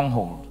the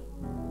stronghold.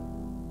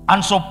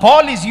 And so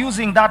Paul is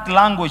using that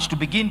language to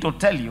begin to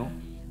tell you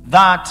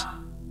that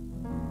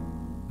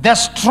the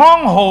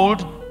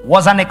stronghold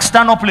was an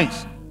external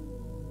place.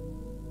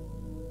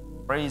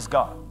 Praise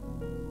God.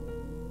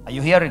 Are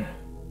you hearing?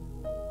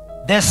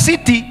 The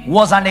city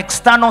was an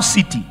external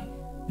city.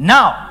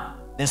 Now,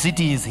 the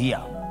city is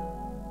here.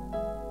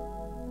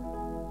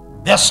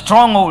 The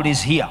stronghold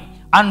is here.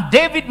 And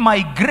David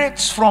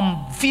migrates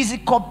from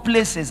physical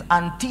places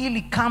until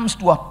he comes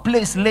to a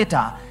place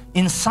later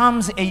in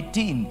Psalms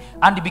 18,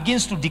 and he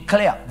begins to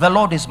declare, the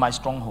Lord is my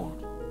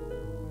stronghold.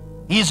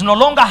 He is no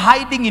longer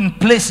hiding in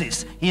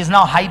places. He is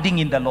now hiding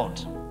in the Lord.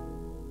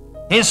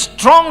 His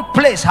strong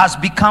place has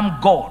become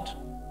God.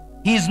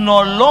 He is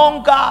no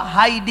longer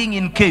hiding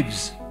in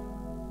caves,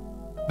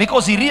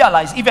 because he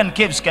realized even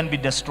caves can be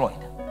destroyed.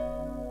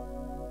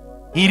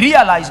 He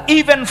realized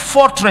even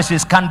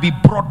fortresses can be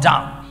brought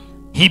down.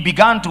 He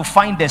began to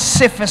find the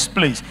safest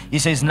place. He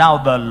says, now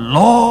the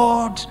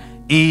Lord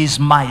is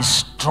my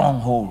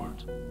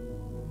stronghold.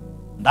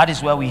 That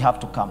is where we have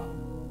to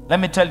come. Let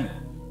me tell you,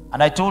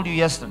 and I told you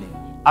yesterday,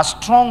 a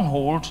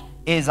stronghold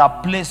is a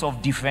place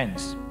of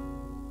defense.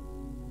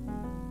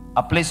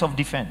 A place of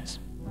defense.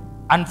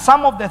 And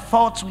some of the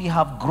thoughts we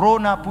have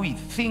grown up with,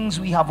 things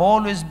we have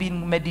always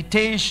been,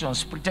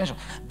 meditations, pretension,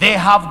 they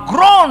have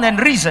grown and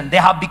risen. They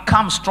have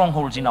become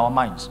strongholds in our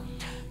minds.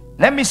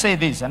 Let me say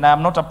this, and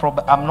I'm not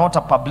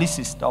a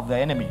publicist of the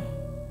enemy.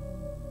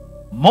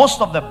 Most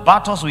of the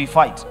battles we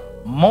fight,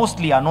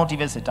 mostly are not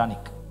even satanic.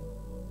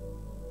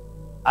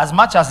 As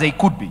much as they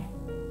could be.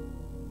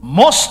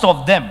 Most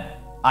of them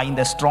are in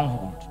the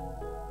stronghold.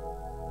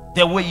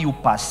 The way you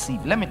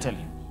perceive. Let me tell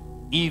you.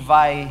 If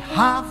I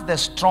have the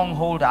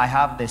stronghold, I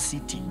have the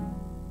city.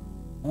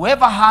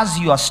 Whoever has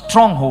your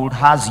stronghold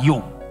has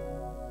you.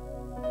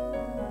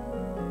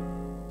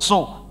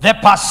 So the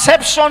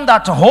perception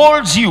that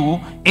holds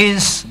you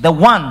is the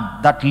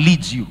one that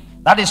leads you.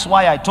 That is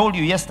why I told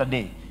you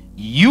yesterday,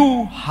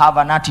 you have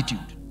an attitude.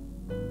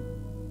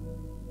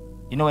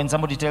 You know, when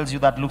somebody tells you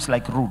that looks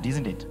like rude,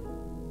 isn't it?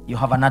 You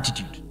have an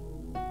attitude.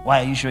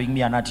 Why are you showing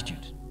me an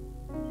attitude?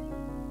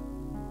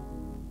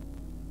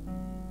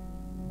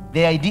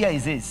 The idea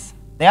is this.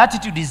 The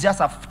attitude is just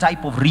a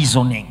type of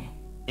reasoning.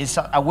 It's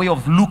a way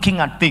of looking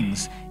at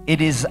things. It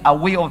is a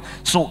way of...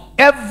 So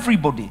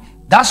everybody...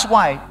 That's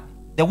why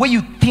the way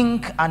you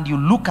think and you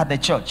look at the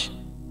church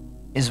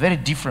is very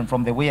different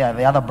from the way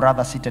the other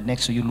brother seated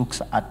next to you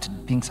looks at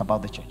things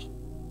about the church.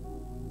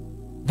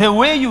 The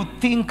way you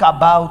think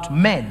about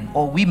men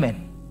or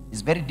women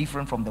is very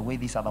different from the way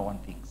this other one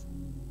thinks.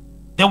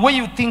 The way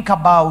you think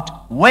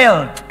about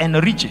wealth and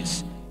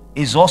riches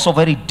is also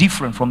very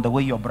different from the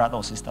way your brother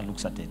or sister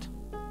looks at it.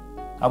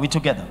 Are we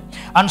together?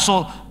 And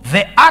so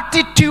the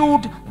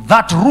attitude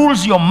that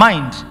rules your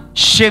mind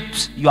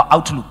shapes your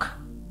outlook.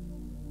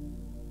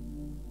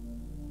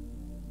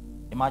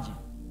 Imagine.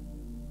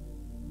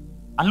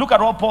 And look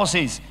at what Paul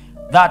says,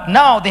 that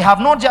now they have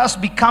not just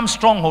become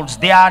strongholds,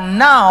 they are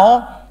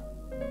now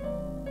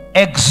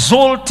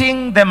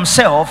exalting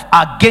themselves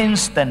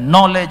against the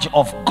knowledge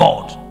of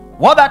God.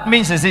 What that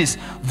means is this: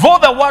 though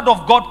the word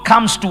of God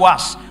comes to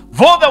us,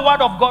 though the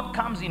word of God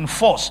comes in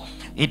force,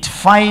 it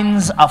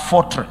finds a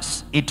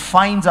fortress, it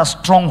finds a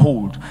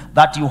stronghold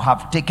that you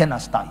have taken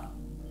aside.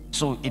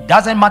 So it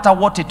doesn't matter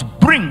what it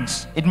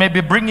brings. It may be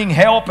bringing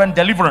help and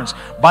deliverance,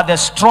 but the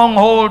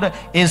stronghold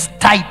is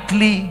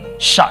tightly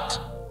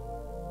shut.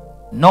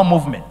 No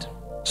movement.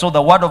 So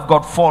the word of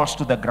God falls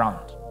to the ground.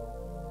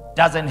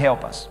 Doesn't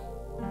help us.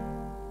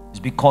 It's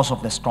because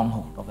of the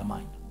stronghold of the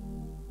mind.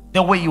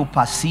 The way you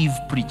perceive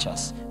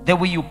preachers, the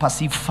way you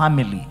perceive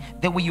family,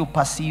 the way you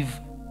perceive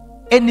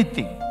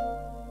anything,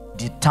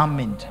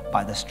 determined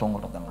by the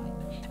stronghold of the mind.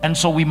 And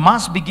so we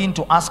must begin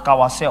to ask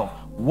ourselves,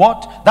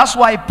 that's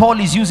why Paul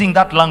is using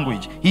that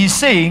language. He's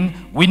saying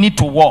we need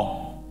to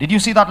war. Did you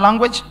see that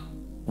language?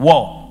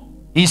 War.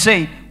 He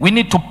said we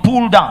need to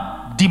pull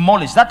down,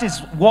 demolish. That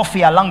is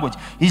warfare language.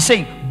 He's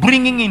saying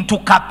bringing into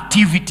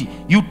captivity.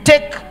 You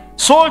take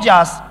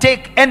soldiers,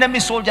 take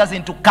enemy soldiers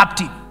into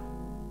captive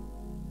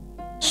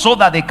so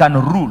that they can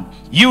rule.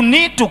 You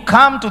need to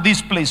come to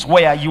this place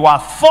where your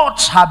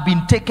thoughts have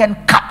been taken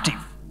captive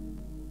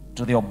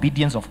to the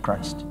obedience of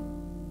Christ,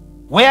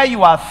 where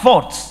your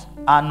thoughts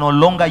are no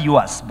longer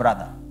yours,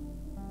 brother.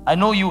 I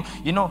know you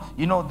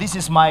know this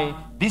is my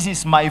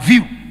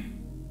view.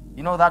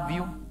 You know that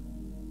view?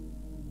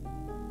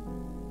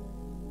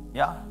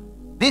 Yeah.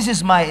 This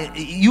is my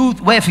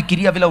youth where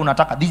fikiria vile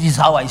unataka. This is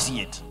how I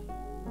see it.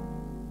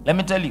 Let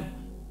me tell you,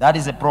 that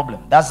is a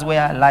problem. That's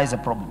where lies a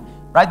problem.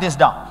 Write this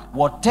down.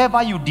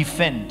 Whatever you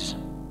defend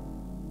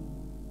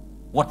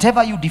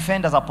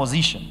as a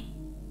position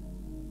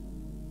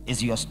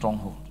is your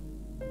stronghold.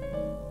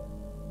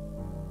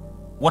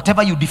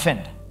 Whatever you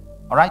defend,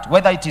 all right,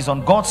 whether it is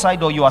on God's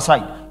side or your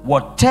side,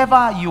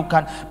 whatever you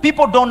can.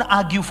 People don't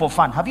argue for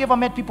fun. Have you ever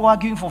met people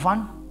arguing for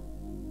fun?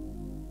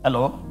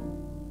 Hello?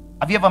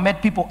 Have you ever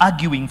met people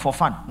arguing for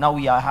fun? Now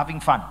we are having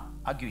fun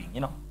arguing,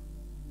 you know.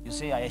 You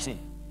say, I say.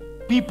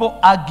 People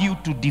argue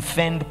to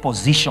defend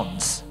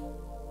positions.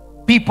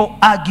 People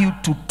argue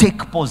to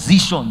take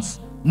positions.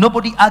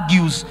 Nobody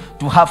argues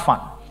to have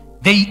fun.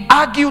 They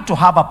argue to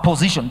have a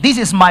position. This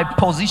is my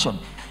position.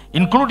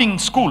 Including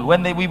school.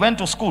 When we went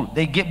to school,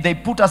 they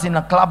put us in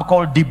a club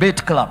called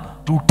debate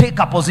club to take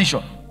a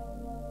position.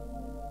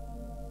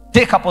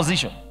 Take a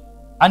position.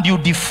 And you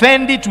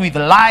defend it with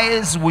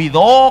lies, with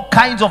all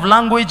kinds of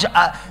language,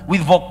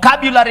 with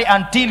vocabulary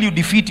until you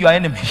defeat your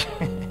enemy.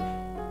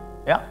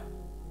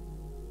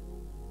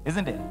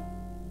 Isn't it?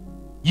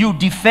 You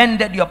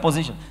defended your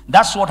position.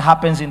 That's what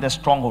happens in the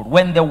stronghold.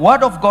 When the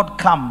word of God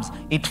comes,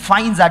 it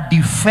finds a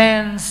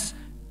defense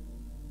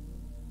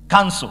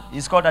council.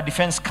 It's called a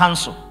defense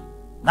council.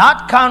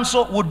 That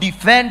council would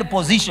defend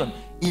position.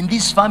 In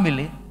this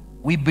family,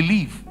 we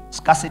believe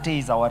scarcity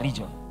is our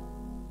region.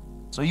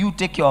 So you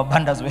take your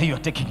abundance where you're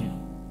taking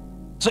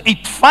it. So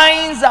it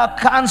finds a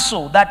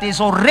council that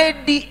is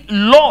already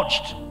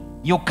lodged.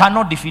 You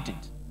cannot defeat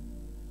it.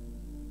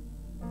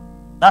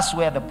 That's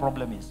where the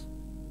problem is.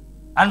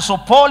 And so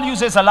Paul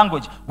uses a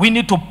language. We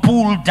need to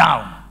pull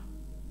down.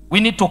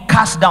 We need to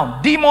cast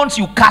down. Demons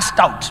you cast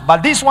out.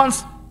 But these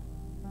ones,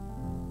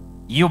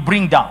 you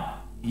bring down.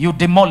 You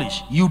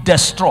demolish. You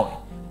destroy.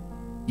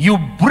 You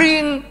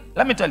bring,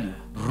 let me tell you,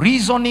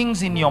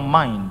 reasonings in your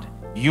mind.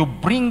 You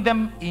bring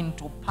them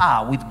into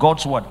power with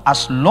God's word.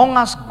 As long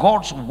as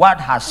God's word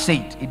has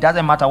said, it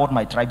doesn't matter what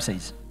my tribe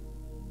says.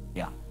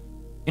 Yeah.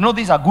 You know,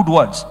 these are good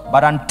words.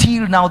 But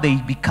until now, they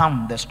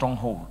become the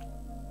stronghold.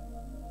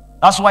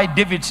 That's why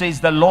David says,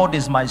 the Lord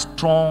is my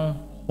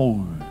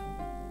stronghold.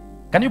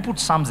 Can you put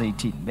Psalms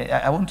 18?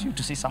 I want you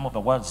to see some of the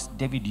words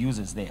David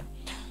uses there.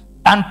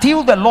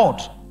 Until the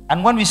Lord.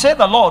 And when we say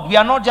the Lord, we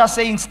are not just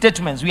saying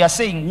statements. We are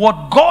saying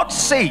what God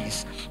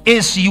says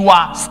is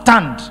your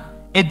stand.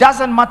 It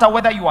doesn't matter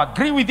whether you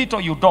agree with it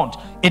or you don't.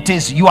 It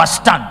is your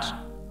stand.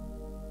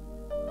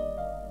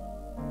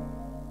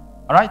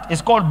 All right?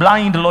 It's called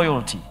blind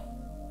loyalty.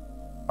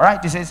 All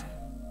right? It says,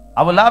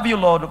 I will love you,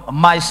 Lord,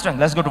 my strength.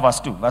 Let's go to verse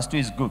 2. Verse 2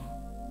 is good.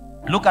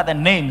 Look at the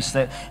names.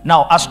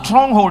 Now, a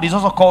stronghold is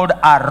also called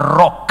a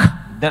rock.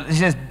 It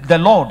says, the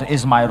Lord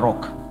is my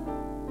rock.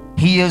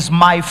 He is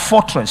my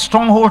fortress.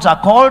 Strongholds are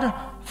called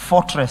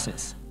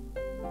fortresses.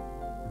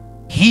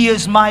 He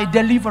is my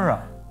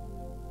deliverer.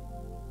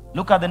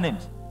 Look at the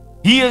names.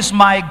 He is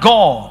my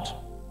God.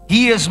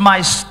 He is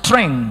my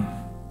strength,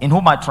 in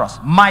whom I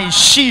trust. My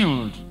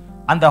shield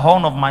and the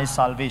horn of my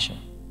salvation.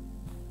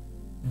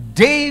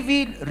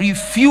 David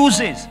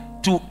refuses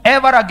to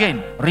ever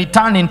again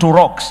return into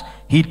rocks.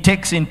 He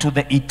takes into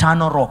the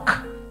eternal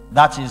rock.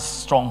 That is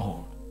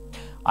stronghold.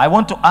 I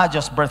want to urge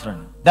us,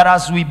 brethren, that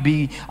as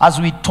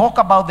we talk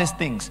about these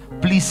things,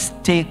 please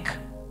take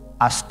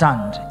a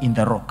stand in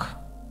the rock.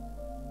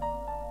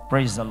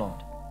 Praise the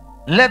Lord.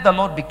 Let the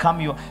Lord become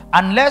you.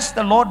 Unless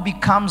the Lord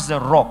becomes the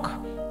rock,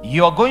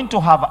 you are going to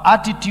have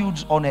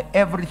attitudes on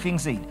everything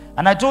said.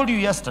 And I told you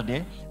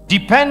yesterday,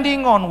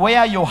 depending on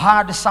where you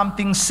heard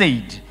something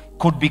said,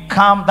 could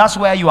become, that's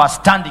where you are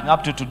standing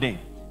up to today.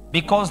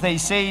 Because they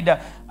said,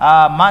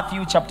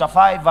 Matthew chapter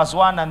 5 verse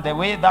 1, and the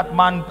way that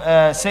man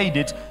said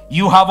it,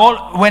 you have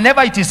all,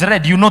 whenever it is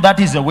read, you know that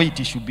is the way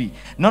it should be.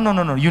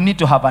 No. You need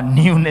to have a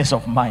newness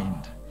of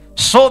mind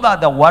so that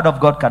the word of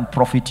God can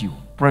profit you.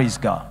 Praise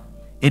God.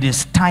 It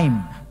is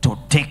time to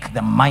take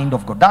the mind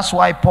of God. That's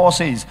why Paul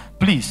says,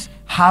 please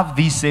have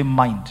this same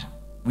mind,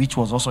 which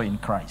was also in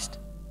Christ.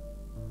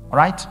 All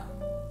right?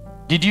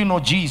 Did you know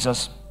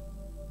Jesus,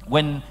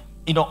 when,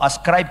 you know, a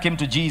scribe came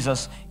to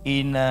Jesus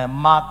in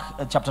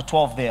Mark chapter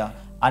 12 there,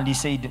 and he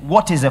said,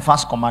 what is the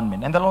first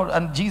commandment?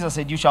 And Jesus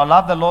said, you shall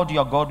love the Lord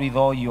your God with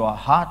all your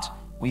heart,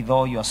 with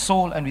all your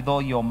soul, and with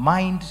all your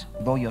mind,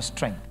 with all your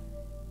strength.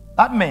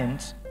 That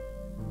means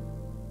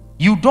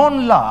you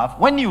don't love.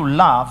 When you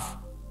love,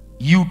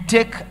 you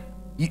take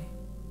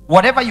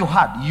whatever you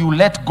had, you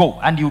let go,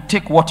 and you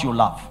take what you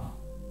love.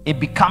 It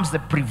becomes the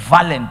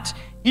prevalent.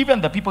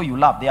 Even the people you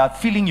love, they are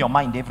filling your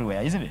mind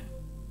everywhere, isn't it?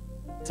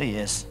 Say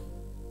yes.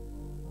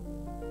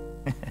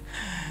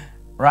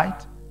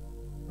 Right?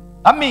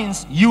 That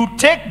means you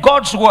take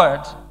God's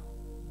word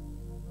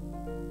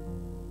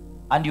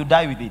and you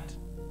die with it.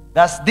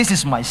 This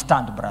is my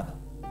stand, brother.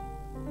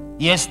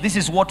 Yes, this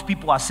is what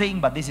people are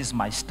saying, but this is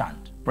my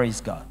stand.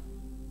 Praise God.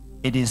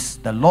 It is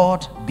the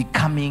Lord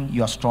becoming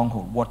your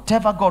stronghold.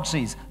 Whatever God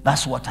says,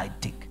 that's what I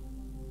take.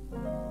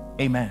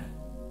 Amen.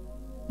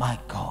 My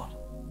God.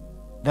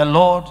 The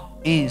Lord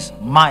is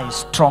my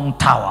strong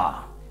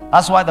tower.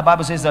 That's why the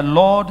Bible says the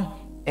Lord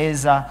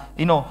is, the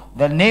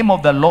name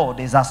of the Lord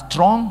is a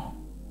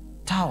strong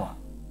tower.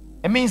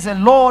 It means the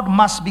Lord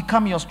must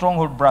become your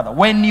stronghold, brother.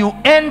 When you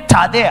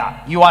enter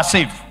there, you are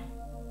safe.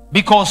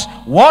 Because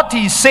what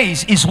he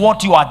says is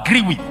what you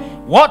agree with.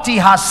 What he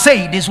has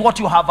said is what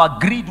you have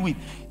agreed with.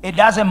 It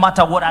doesn't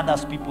matter what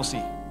others people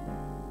say.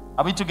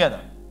 Are we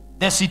together?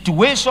 The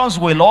situations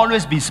will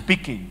always be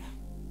speaking.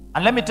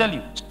 And let me tell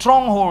you,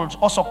 strongholds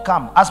also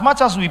come. As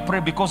much as we pray,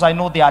 because I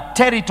know there are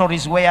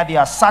territories where there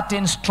are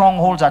certain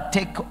strongholds that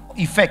take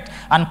effect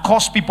and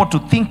cause people to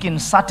think in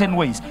certain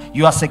ways.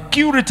 Your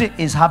security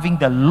is having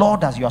the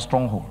Lord as your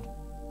stronghold.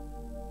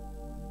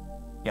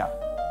 Yeah.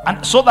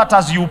 And so that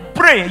as you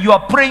pray, you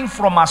are praying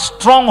from a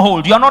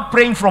stronghold. You are not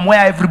praying from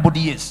where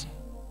everybody is.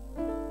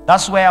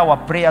 That's where our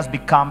prayers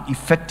become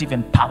effective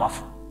and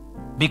powerful.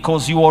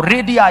 Because you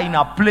already are in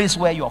a place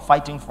where you are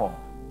fighting from.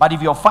 But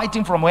if you're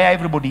fighting from where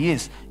everybody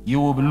is, you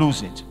will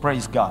lose it.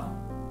 Praise God.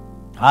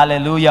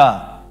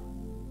 Hallelujah.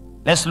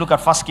 Let's look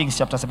at 1 Kings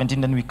chapter 17,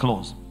 then we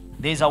close.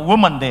 There's a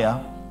woman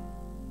there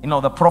You know,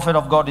 the prophet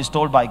of God is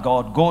told by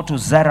God, go to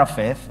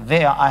Zarephath.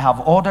 There I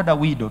have ordered a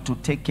widow to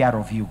take care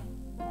of you,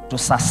 to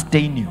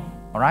sustain you.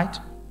 All right?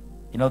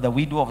 You know, the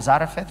widow of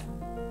Zarephath.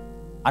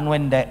 And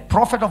when the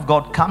prophet of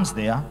God comes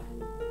there,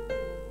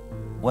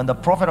 when the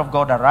prophet of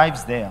God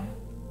arrives there,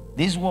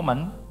 this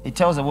woman, he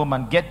tells the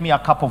woman, get me a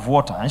cup of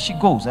water. And she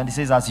goes, and he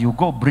says, as you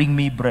go, bring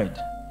me bread.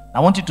 I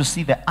want you to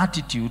see the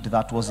attitude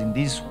that was in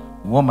this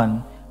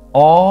woman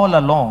all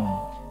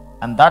along.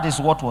 And that is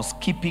what was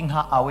keeping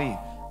her away.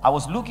 I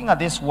was looking at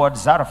this word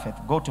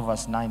Zarephath. Go to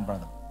verse 9,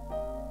 brother.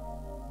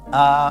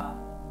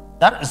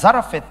 That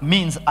Zarephath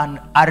means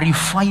a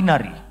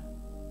refinery.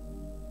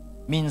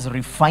 Means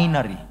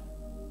refinery.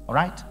 All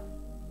right?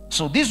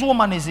 So this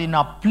woman is in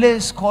a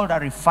place called a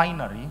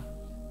refinery.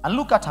 And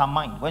look at her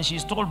mind. When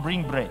she's told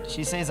bring bread,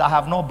 she says, I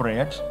have no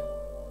bread.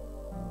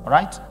 All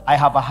right? I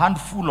have a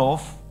handful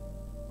of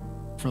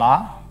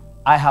flour.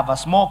 I have a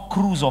small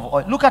cruse of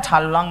oil. Look at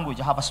her language.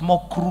 I have a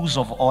small cruse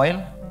of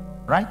oil.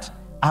 Right?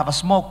 I have a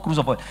small cruse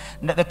of oil.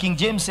 The King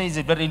James says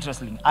it very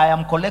interesting. I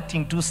am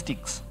collecting 2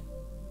 sticks.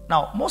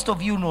 Now, most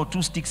of you know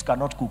 2 sticks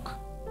cannot cook.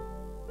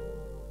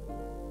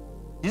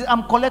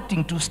 I'm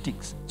collecting 2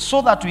 sticks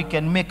so that we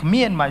can make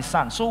me and my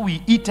son. So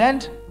we eat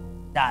and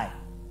die.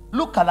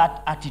 Look at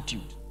that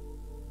attitude.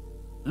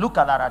 Look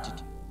at that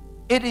attitude.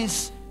 It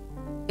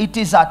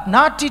is an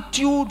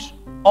attitude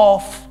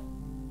of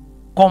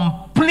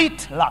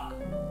complete lack.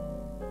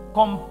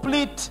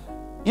 Complete,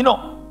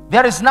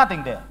 there is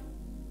nothing there.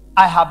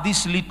 I have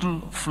this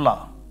little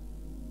flour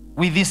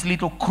with this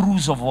little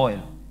cruse of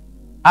oil.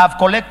 I have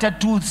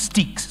collected 2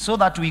 sticks so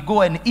that we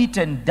go and eat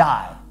and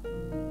die.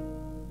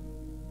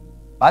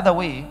 By the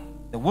way,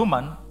 the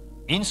woman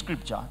in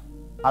scripture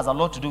has a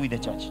lot to do with the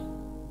church.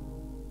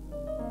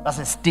 That's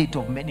a state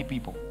of many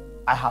people.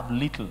 I have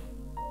little.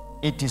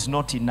 It is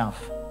not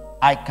enough.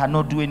 I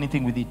cannot do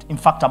anything with it. In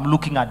fact, I'm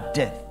looking at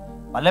death.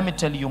 But let me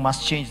tell you, you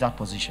must change that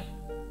position.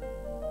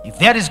 If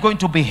there is going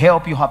to be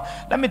help, you have.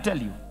 Let me tell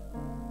you.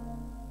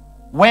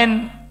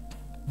 When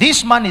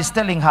this man is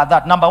telling her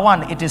that, number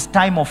 1, it is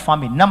time of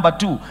famine. Number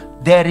 2,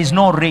 there is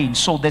no rain.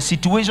 So the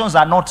situations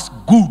are not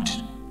good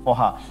for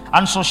her.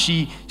 And so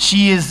she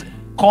is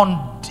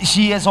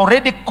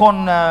already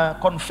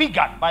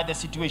configured by the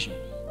situation.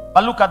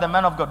 But look at the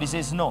man of God. He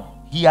says, no,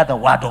 hear the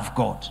word of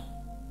God.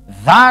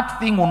 That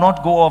thing will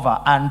not go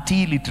over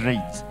until it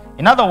rains.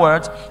 In other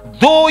words,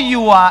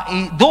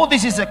 though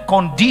this is a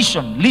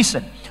condition,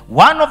 listen,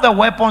 one of the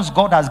weapons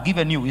God has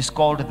given you is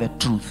called the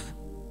truth.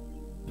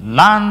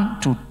 Learn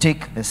to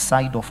take the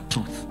side of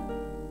truth.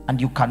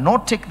 And you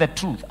cannot take the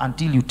truth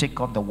until you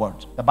take out the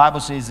word. The Bible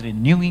says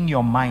renewing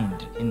your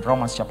mind in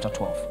Romans chapter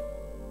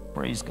 12.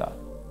 Praise God.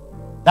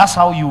 That's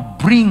how you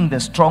bring the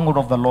stronghold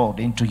of the Lord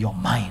into your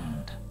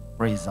mind.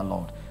 Praise the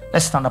Lord.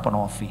 Let's stand up on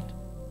our feet.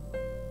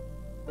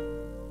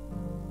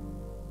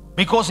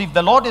 Because if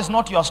the Lord is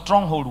not your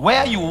stronghold,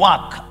 where you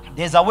work,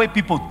 there's a way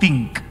people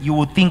think. You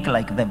will think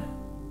like them.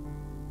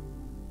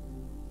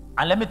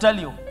 And let me tell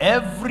you,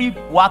 every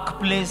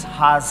workplace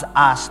has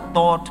a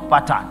thought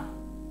pattern.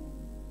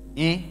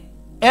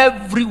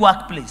 Every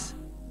workplace,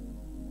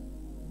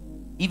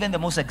 even the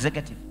most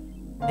executive,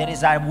 there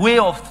is a way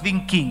of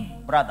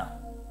thinking, brother.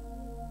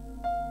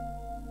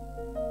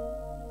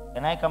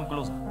 Can I come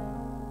closer?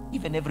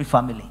 Even every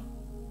family,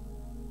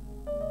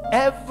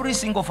 every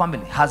single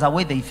family has a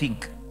way they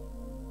think.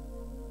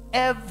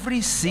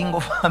 Every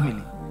single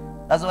family.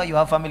 That's why you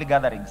have family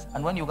gatherings.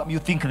 And when you come, you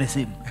think the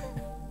same.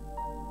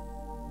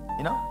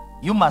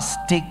 You must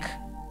take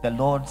the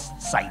Lord's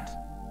side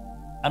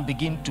and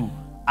begin to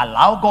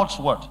allow God's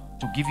word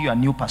to give you a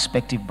new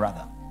perspective,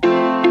 brother.